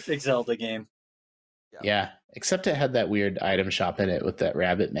 terrific Zelda game. Yeah, except it had that weird item shop in it with that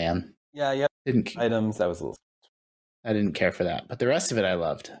rabbit man. Yeah. Didn't Items. That was a little. I didn't care for that, but the rest of it I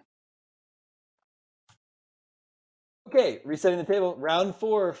loved. Okay, resetting the table. Round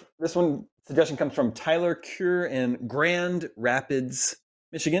 4. This one suggestion comes from Tyler Cure in Grand Rapids,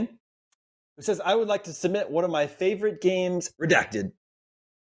 Michigan, who says, "I would like to submit one of my favorite games, redacted."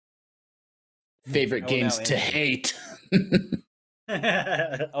 Favorite I will games now to answer. hate.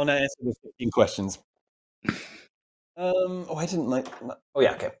 I'll now answer the 15 questions. I didn't like. Oh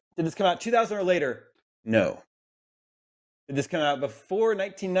yeah, okay. Did this come out 2000 or later? No. Did this come out before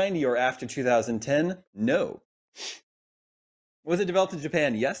 1990 or after 2010? No. Was it developed in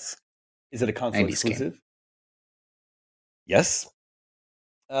Japan? Yes. Is it a console 90s game. exclusive? Yes.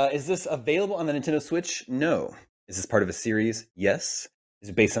 Is this available on the Nintendo Switch? No. Is this part of a series? Yes. Is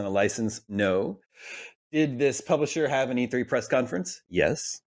it based on a license? No. Did this publisher have an E3 press conference?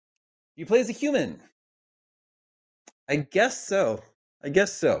 Yes. Do you play as a human? I guess so. Does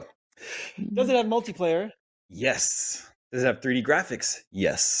it have multiplayer? Yes. Does it have 3D graphics?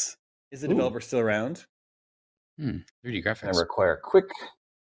 Yes. Is the Ooh. developer still around? 3D I graphics. require a quick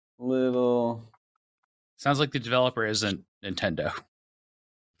little. Sounds like the developer isn't Nintendo.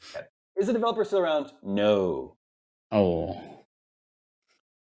 Is the developer still around? No. Oh.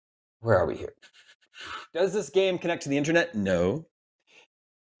 Where are we here? Does this game connect to the internet? No.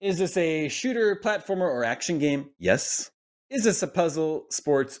 Is this a shooter, platformer, or action game? Yes. Is this a puzzle,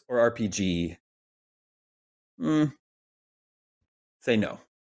 sports, or RPG? Say no.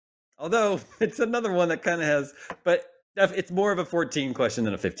 Although it's another one that kind of has, but it's more of a 14 question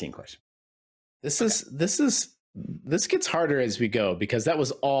than a 15 question. This gets harder as we go because that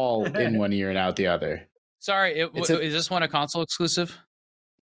was all in one ear and out the other. Sorry, It's is this one a console exclusive?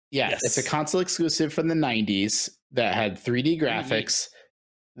 Yeah, Yes. it's a console exclusive from the 90s that had 3D graphics.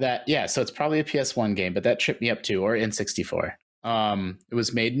 So it's probably a PS1 game, but that tripped me up too, or N64. It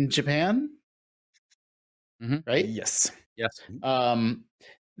was made in Japan, right? Yes. Yes.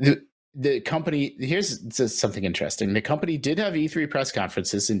 The company, here's something interesting. The company did have E3 press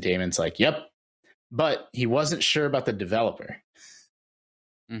conferences, and Damon's like, "Yep," but he wasn't sure about the developer.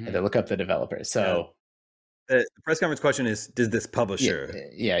 Mhm. Had to look up the developer. So The press conference question is: does this publisher?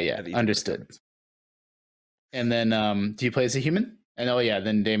 yeah, have E3 understood. press conference? And then, do you play as a human? And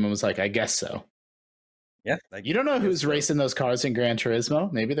then Damon was like, "I guess so." Yeah. You don't know I guess who's so. racing those cars in Gran Turismo.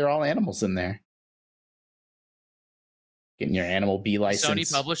 Maybe they're all animals in there. Getting your animal B license.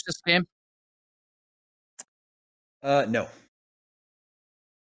 Sony published this game? No.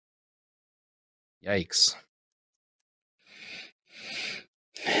 Yikes.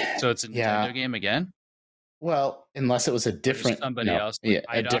 So it's a Nintendo Yeah. game again? Well, unless it was a different somebody else, like yeah,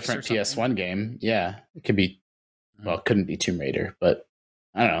 a IDOS or different something? PS1 game. Yeah, it could be. Mhm. Well, it couldn't be Tomb Raider, but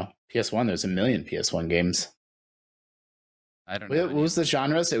I don't know. PS1, there's a million PS1 games. I don't What know. was the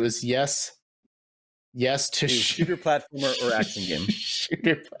genres? It was yes to Shooter, platformer, or action game.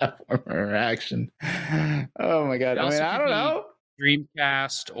 shooter, platformer, or action. Oh my god! It I also mean, I could don't be- know.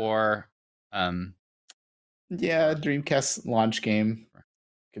 Dreamcast or Yeah, Dreamcast launch game.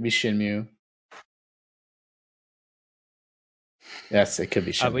 Could be Shenmue. Yes, it could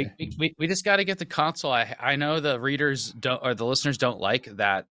be Shenmue. We just got to get the console. I know the readers don't or the listeners don't like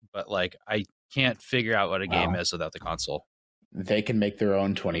that, but like I can't figure out what a game is without the console. They can make their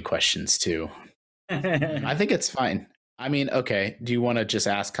own 20 questions too. I think it's fine. I mean, okay. Do you want to just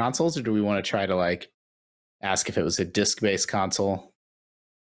ask consoles, or do we want to try to like ask if it was a disc-based console?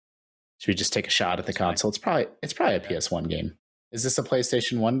 Should we just take a shot at the console? It's probably a PS1 game. Is this a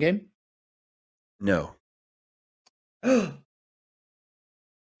PlayStation 1 game? No.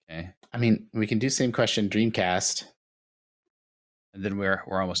 Okay. I mean, we can do same question Dreamcast. And then we're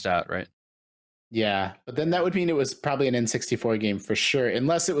almost out, right? Yeah, but then that would mean it was probably an N64 game for sure,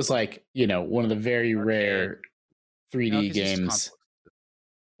 unless it was like, one of the very rare 3D games.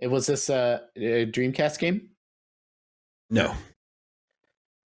 Was this a Dreamcast game? No.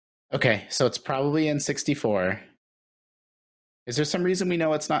 Okay, so it's probably N64. Is there some reason we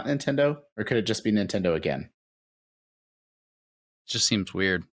know it's not Nintendo, or could it just be Nintendo again? It just seems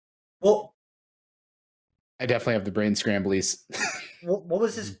weird. Well, I definitely have the brain scramblies. what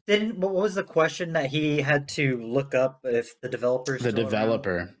was his? What was the question that he had to look up if the developer's The still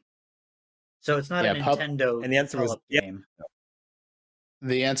developer. around? So it's not a Nintendo and the answer was game.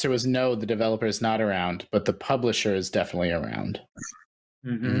 The answer was no, the developer is not around, but the publisher is definitely around.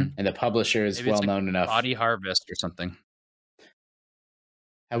 Mm-hmm. And the publisher is Maybe it's well known enough. Body Harvest or something.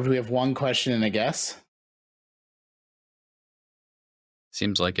 How would we have one question and a guess?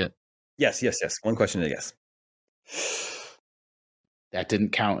 Seems like it. Yes. One question, I guess. That didn't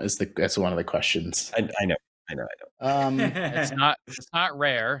count as one of the questions. I know. It's not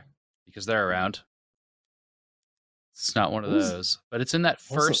rare because they're around. It's not one of those, but it's in that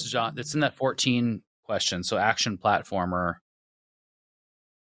first genre. It's in that 14 question. So action platformer.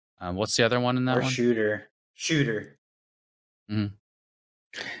 What's the other one in that Or one? shooter. Mm-hmm.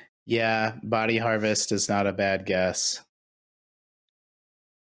 Yeah, Body Harvest is not a bad guess.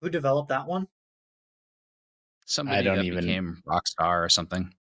 Who developed that one? Somebody I don't that even- became Rockstar or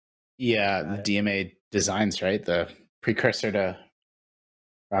something. Yeah, Got it. DMA Designs, right? The precursor to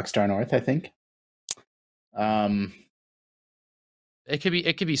Rockstar North, I think.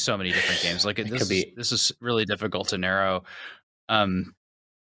 It could be so many different games. Like this is really difficult to narrow.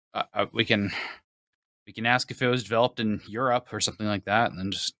 We can ask if it was developed in Europe or something like that, and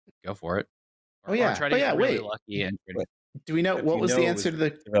then just go for it. Or try to get really lucky and. Do we know If what you was know the it answer was to the?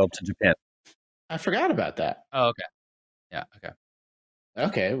 Developed in Japan. I forgot about that. Oh, okay. Yeah. Okay.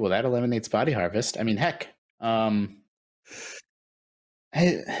 Okay, well that eliminates Body Harvest. I mean, heck, I mean,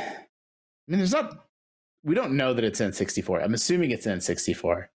 there's not. We don't know that it's N64. I'm assuming it's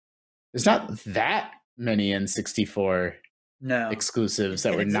N64. There's not that many N64 No. exclusives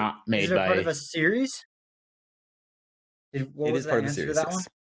that were not made Is it by. part of a series? What It was is the part of the answer to series. that Yes. one?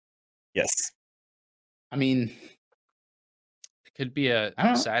 Yes. I mean, It could be a I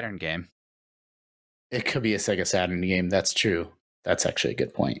don't know. Saturn game. it could be a Sega Saturn game. That's true. That's actually a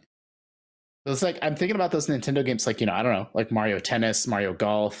good point. It's like I'm thinking about those Nintendo games, like I don't know, like Mario Tennis, Mario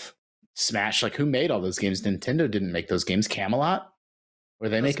Golf, Smash. Like who made all those games? Nintendo didn't make those games. Camelot? Were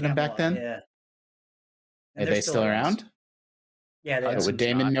they It was making them back then? Camelot, Yeah. Are And they they're still around? Yeah, they Or are. Hudson would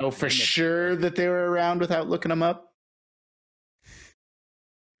Damon Shot. know for Damon- sure that they were around without looking them up?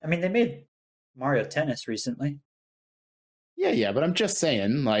 I mean, they made Mario Tennis recently. Yeah, but I'm just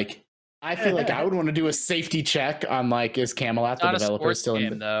saying, like, I feel like I would want to do a safety check on, like, is Camelot It's the not a developer sports still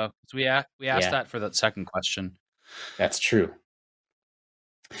game in? though. 'Cause we asked Yeah. that for that second question. That's true.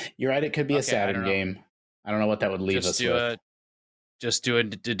 You're right. It could be a Okay, I don't Saturn know. game. I don't know what that would leave us with.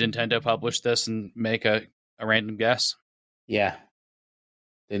 Did Nintendo publish this and make a random guess? Yeah.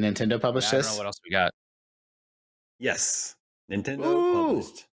 Did Nintendo publish I don't this? know what else we got. Yes. Nintendo Ooh.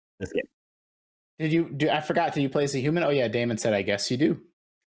 published this game. Did you do? I forgot. Did you play as a human? Oh yeah, Damon said. I guess you do.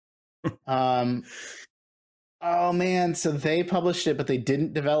 Oh man, so they published it, but they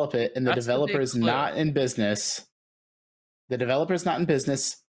didn't develop it, and the That's the big developer's clue. not in business. The developer's not in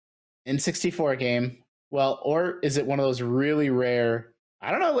business. N64 game. Well, or is it one of those really rare?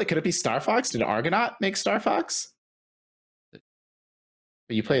 I don't know. Like, could it be Star Fox? Did Argonaut make Star Fox? But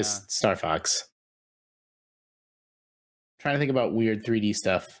you play as Star Fox. Trying to think about weird 3D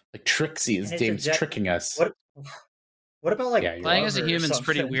stuff. Like Trixie is And it's a James jet- tricking us. What about like Yeah, you're Playing as a Glover or human's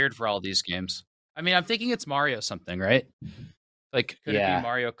pretty something? weird for all these games. I mean, I'm thinking it's Mario something, right? Like, could it Yeah. be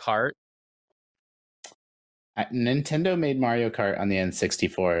Mario Kart? Nintendo made Mario Kart on the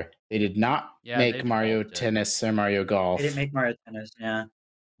N64. They did not Yeah, make they Mario developed it. Tennis or Mario Golf. They didn't make Mario Tennis. Yeah.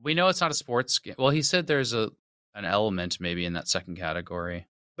 We know it's not a sports game. Well, he said there's an element maybe in that second category.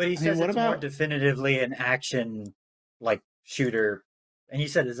 But he I mean, says what it's more about- definitively an action like shooter. And you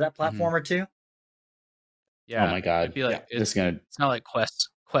said, is that Mm-hmm. platformer too? Yeah. Oh my god, It'd be like this is it's not like Quest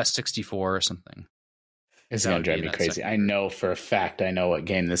 64 or something. That gonna would drive be me that crazy. second I know for a fact I know what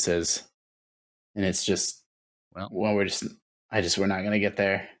game this is, and it's just Well, we're not gonna get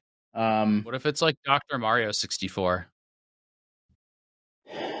there. what if it's like Dr. Mario 64?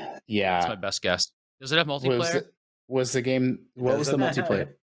 Yeah, That's my best guess. Does it have multiplayer? Was the game? What was the multiplayer?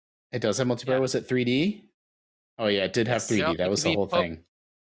 It does have multiplayer. Yeah. Was it 3D? Oh yeah, it did have Yes. 3D. Yep, That it was could the be whole thing.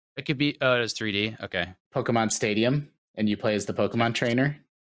 It could be. Oh, it is 3D. Okay. Pokemon Stadium, and you play as the Pokemon trainer.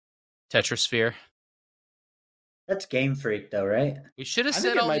 Tetrasphere. That's Game Freak, though, right? We should have I think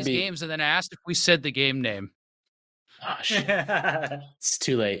said it all might these be- games and then asked if we said the game name. Oh shit, it's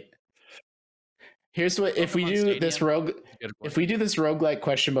too late. Here's what if we Pokemon do Stadium? this rogue. Good one. If we do this roguelike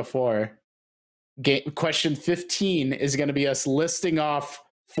question before, question 15 is going to be us listing off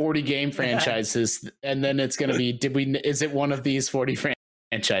 40 game franchises, and then it's going to be is it one of these 40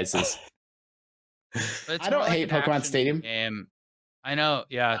 franchises? But it's I don't more like hate an Pokemon action Stadium. Game. I know.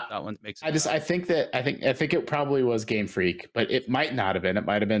 Yeah, that one makes. I think it probably was Game Freak, but it might not have been. It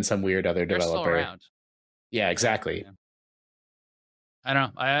might have been some weird other They're still developer. around. Yeah, exactly. Yeah. I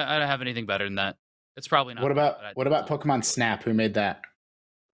don't know. I don't have anything better than that. It's probably not. What that, but I about think it's Pokemon good. Snap? Who made that?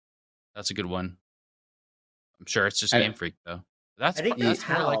 That's a good one. I'm sure it's just I- Game Freak though. That's I think that's that's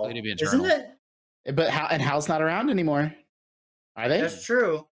more Hal, likely to be internal. isn't it? But Hal's not around anymore. Are they? That's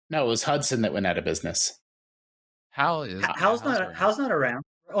true. No, it was Hudson that went out of business. Hal is. Hal's Hal's not. around. Hal's not around.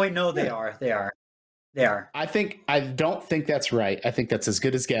 Oh wait, no, they Yeah. are. They are. They are. I don't think that's right. I think that's as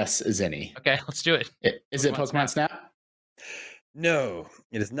good as guess as any. Okay, let's do it. Is it Pokemon Pokemon Snap. Snap? No,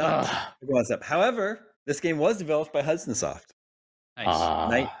 it is not. Ugh. Pokemon Snap. However, this game was developed by Hudson Soft. Nice.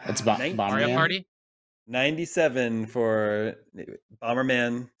 Night- It's Night- Mario Bomberman. Party. 97 for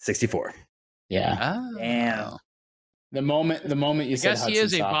Bomberman 64. Yeah. Oh. Damn. The moment you I said guess Hudson he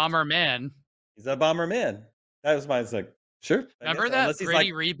is a Soft, bomber man. He's a bomber man. That was why I was like, sure. I Remember guess, that unless he's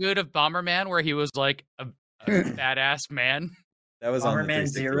gritty like, reboot of Bomberman where he was like a badass man? that was on the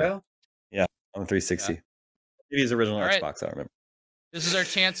Bomberman 360. Zero. On 360. Maybe his original All right. Xbox, I don't remember. This is our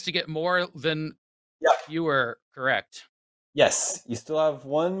chance to get more than Yep. you were correct. Yes, you still have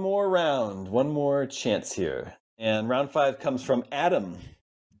one more round, one more chance here. And round 5 comes from Adam.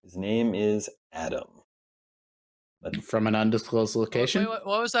 His name is Adam. from an undisclosed location. What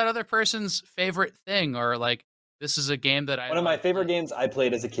was that other person's favorite thing? Or like, this is a game that I. One of my love favorite playing? games I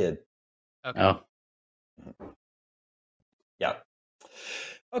played as a kid. Okay. Oh, Yeah.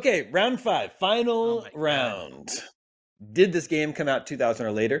 Okay, round 5, final Oh my God. round. Did this game come out 2000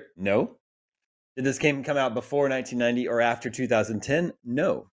 or later? No. Did this game come out before 1990 or after 2010?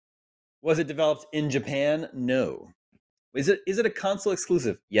 No. Was it developed in Japan? No. Is it a console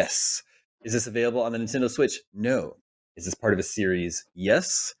exclusive? Yes. Is this available on the Nintendo Switch? No. Is this part of a series?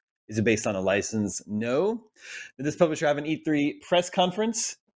 Yes. Is it based on a license? No. Did this publisher have an E3 press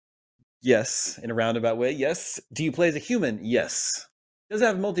conference? Yes. In a roundabout way? Yes. Do you play as a human? Yes. Does it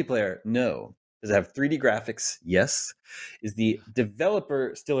have multiplayer? No. Does it have 3D graphics? Yes. Is the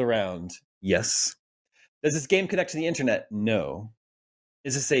developer still around? Yes. Does this game connect to the internet? No.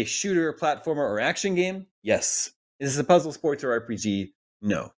 Is this a shooter, platformer, or action game? Yes. Is this a puzzle, sports, or RPG?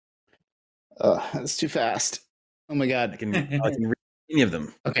 No. that's too fast. Oh my I god. can read any of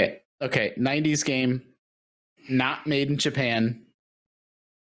them. Okay. 90s game, not made in Japan.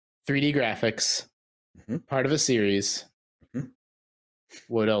 3D graphics, Mhm. part of a series. Mhm.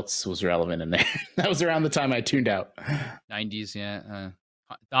 What else was relevant in there? That was around the time I tuned out. 90s, yeah.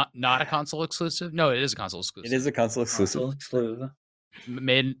 Not a console exclusive? No, it is a console exclusive. It is a console exclusive. Console exclusive.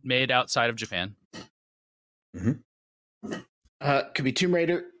 Made outside of Japan. Could be Tomb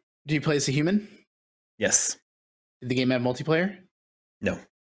Raider. Do you play as a human? Yes. Did the game have multiplayer? No.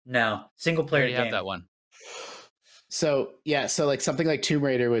 No, single I player already game. have that one. So like something like Tomb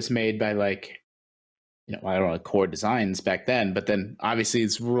Raider was made by like, I don't know, Core Designs back then, but then obviously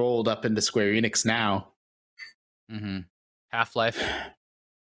it's rolled up into Square Enix now. Mm-hmm. Half-Life.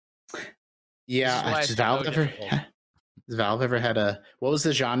 Yeah, This is why has it's Valve so ever difficult. has Valve ever had a what was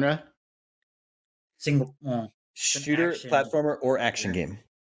the genre? Single. Shooter, action. platformer, or action game?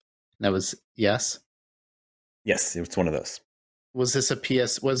 That was yes. Yes, it's one of those. Was this a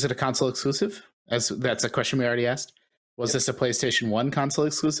PS? Was it a console exclusive? That's a question we already asked. Was Yep. this a PlayStation 1 console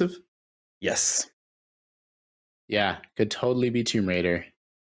exclusive? Yes. Yeah, could totally be Tomb Raider.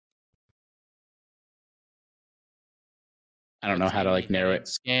 I don't know how to like narrow it.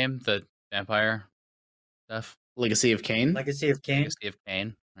 This game, the vampire stuff. Legacy of Kain. Legacy of Kain. Legacy of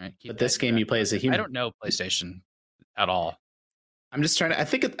Kain. Right. But this game you play as a human. I don't know PlayStation at all. I'm just trying to.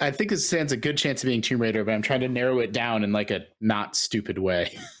 I think it stands a good chance of being Tomb Raider, but I'm trying to narrow it down in like a not stupid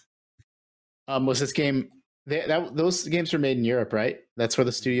way. Was this game Those games were made in Europe, right? That's where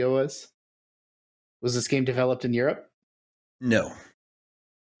the studio was. Was this game developed in Europe? No.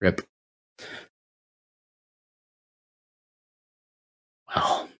 Rip.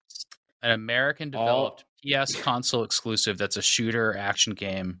 Wow. An American developed PS console exclusive that's a shooter action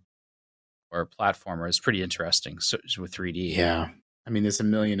game or platformer is pretty interesting. So with 3D. Yeah. I mean, there's a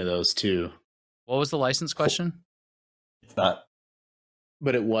million of those too. What was the license question? It's not.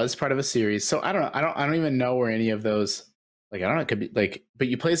 But it was part of a series. So I don't know. I don't even know where any of those, like, I don't know. It could be like, but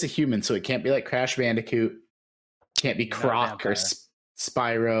you play as a human, so it can't be like Crash Bandicoot. Can't be You're not a Croc or vampire.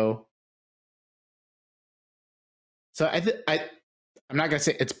 Spyro. So I'm not gonna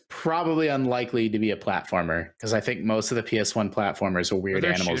say it's probably unlikely to be a platformer because I think most of the PS1 platformers were Were weird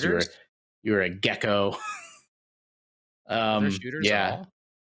there animals. shooters? You were a gecko. Were there shooters at Yeah, all?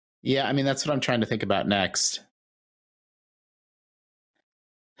 yeah. I mean, that's what I'm trying to think about next.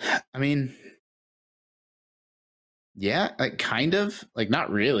 I mean, yeah, like kind of, like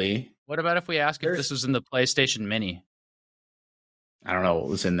not really. What about if we ask if There's- this was in the PlayStation Mini? I don't know what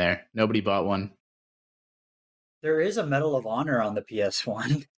was in there. Nobody bought one. There is a Medal of Honor on the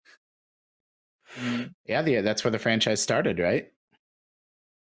PS1. Yeah, that's where the franchise started, right?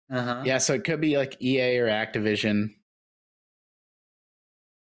 Uh-huh. Yeah, so it could be like EA or Activision.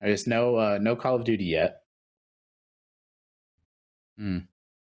 There's no Call of Duty yet. Play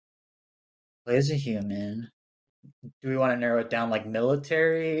as a human. Do we want to narrow it down like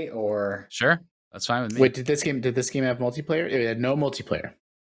military or Sure, that's fine with me. Wait, did this game have multiplayer? It had no multiplayer.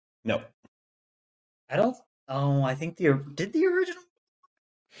 No. I don't I think the original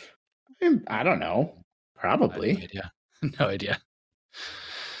I don't know. I have Probably. no idea. No idea.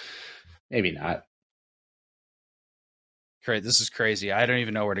 Maybe not. Great, this is crazy. I don't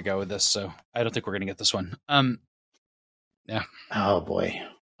even know where to go with this, so I don't think we're gonna get this one. Oh boy.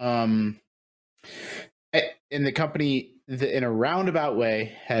 In the company, in a roundabout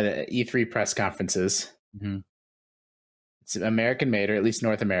way, had E3 press conferences. Mhm. It's American made, or at least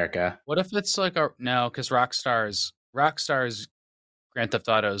North America. What if it's like a no? Because Rockstar's Grand Theft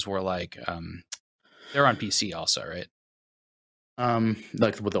Autos were like they're on PC also, right?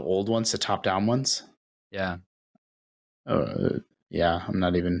 Like with the old ones, the top-down ones. Yeah. Yeah, I'm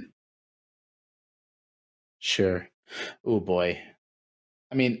not even sure. Oh boy.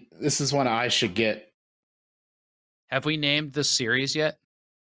 I mean, this is one I should get. Have we named the series yet?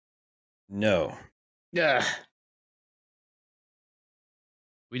 No. Yeah.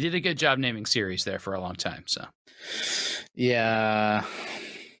 We did a good job naming series there for a long time. So Yeah.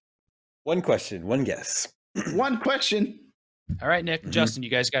 One question, one guess. One question. all right, Nick, Mhm. Justin, you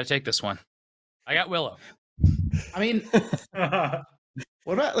guys got to take this one. I got Willow. I mean,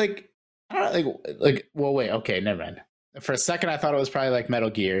 what about like I don't know, like well wait, okay, never mind. For a second I thought it was probably like Metal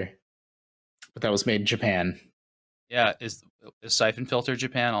Gear, but that was made in Japan. Yeah, is Siphon Filter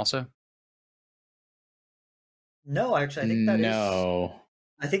Japan also? No, actually I think that is No.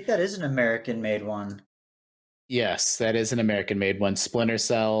 I think that is an American made one. Yes, that is an American made one. Splinter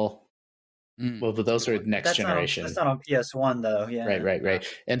Cell. Well, but those are next That's generation. That's not on PS1 though. Yeah. Right.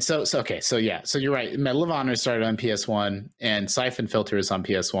 And so okay, so yeah, so you're right. Medal of Honor started on PS1 and Siphon Filter is on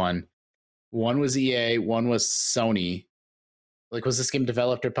PS1. One was EA, one was Sony. Like, was this game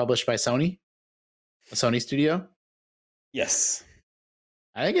developed or published by Sony? A Sony studio? Yes.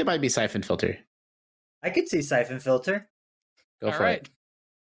 I think it might be Siphon Filter. I could see Siphon Filter. Go All for right. it.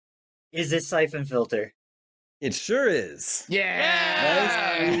 Is this Siphon Filter? It sure is.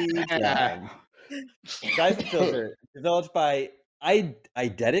 Yeah. Nicely done. Siphon Filter, developed by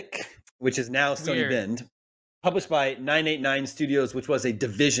Eidetic, which is now Sony Weird. Bend, published by 989 Studios, which was a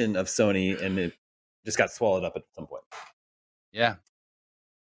division of Sony, and it just got swallowed up at some point. Yeah.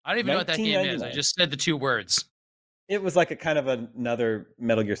 I don't even know what that game is. I 1999. just said the two words. It was like a kind of another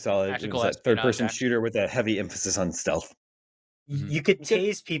Metal Gear Solid. It Tactical was a third-person espionage shooter with a heavy emphasis on stealth. Mhm. You could Okay.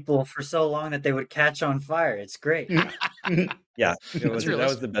 tase people for so long that they would catch on fire. It's great. Yeah, that was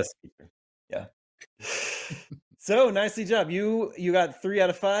realistic. the best feature. Yeah. So nicely job. You got 3 out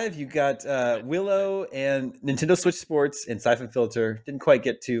of 5. You got Willow and Nintendo Switch Sports and Siphon Filter. Didn't quite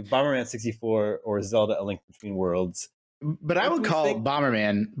get to Bomberman 64 or Zelda: A Link Between Worlds. But I What would do we call think?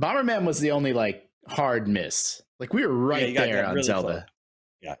 Bomberman. Bomberman was the only like hard miss. Like we were right you got there that on really Zelda. close.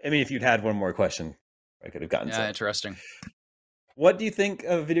 Yeah, I mean, if you'd had one more question, I could have gotten Yeah, some. interesting. What do you think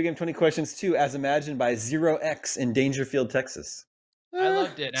of Video Game 20 Questions 2 as imagined by Zero X in Dangerfield, Texas? I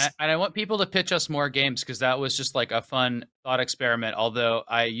loved it. And I want people to pitch us more games because that was just like a fun thought experiment. Although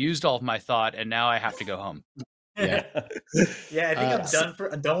I used all of my thought and now I have to go home. Yeah. Yeah, I think So-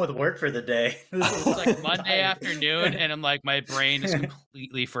 I'm done with work for the day. It's like Monday afternoon and I'm like, my brain is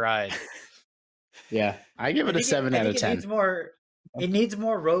completely fried. Yeah, I give it a 7 out of 10. It needs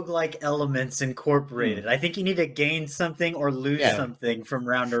more roguelike elements incorporated. I think you need to gain something or lose something from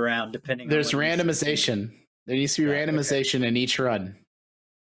round to round, depending There's on randomization. There needs to be randomization in each run.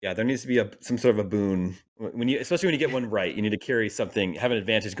 Yeah, there needs to be some sort of a boon especially when you get one right. You need to carry something, have an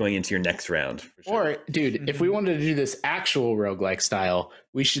advantage going into your next round. For sure. Or, dude, if we wanted to do this actual roguelike style,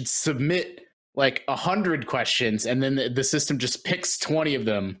 we should submit like 100 questions, and then the system just picks 20 of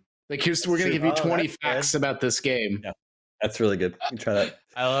them. Like, we're going to give you 20 facts about this game. Yeah, that's really good. You can try that.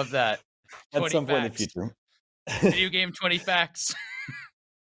 I love that. At some point in the future. Video game 20 facts.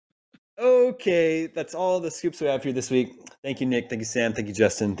 Okay, that's all the scoops we have for you this week. Thank you, Nick. Thank you, Sam. Thank you,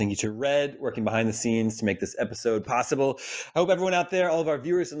 Justin. Thank you to Red, working behind the scenes to make this episode possible. I hope everyone out there, all of our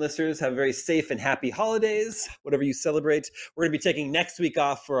viewers and listeners, have very safe and happy holidays, whatever you celebrate. We're going to be taking next week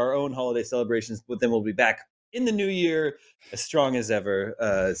off for our own holiday celebrations, but then we'll be back in the new year as strong as ever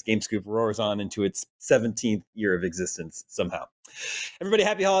as GameScoop roars on into its 17th year of existence somehow. Everybody,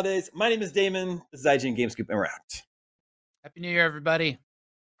 happy holidays. My name is Damon. This is IGN GameScoop, and we're out. Happy New Year, everybody.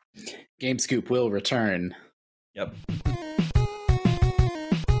 GameScoop will return. Yep.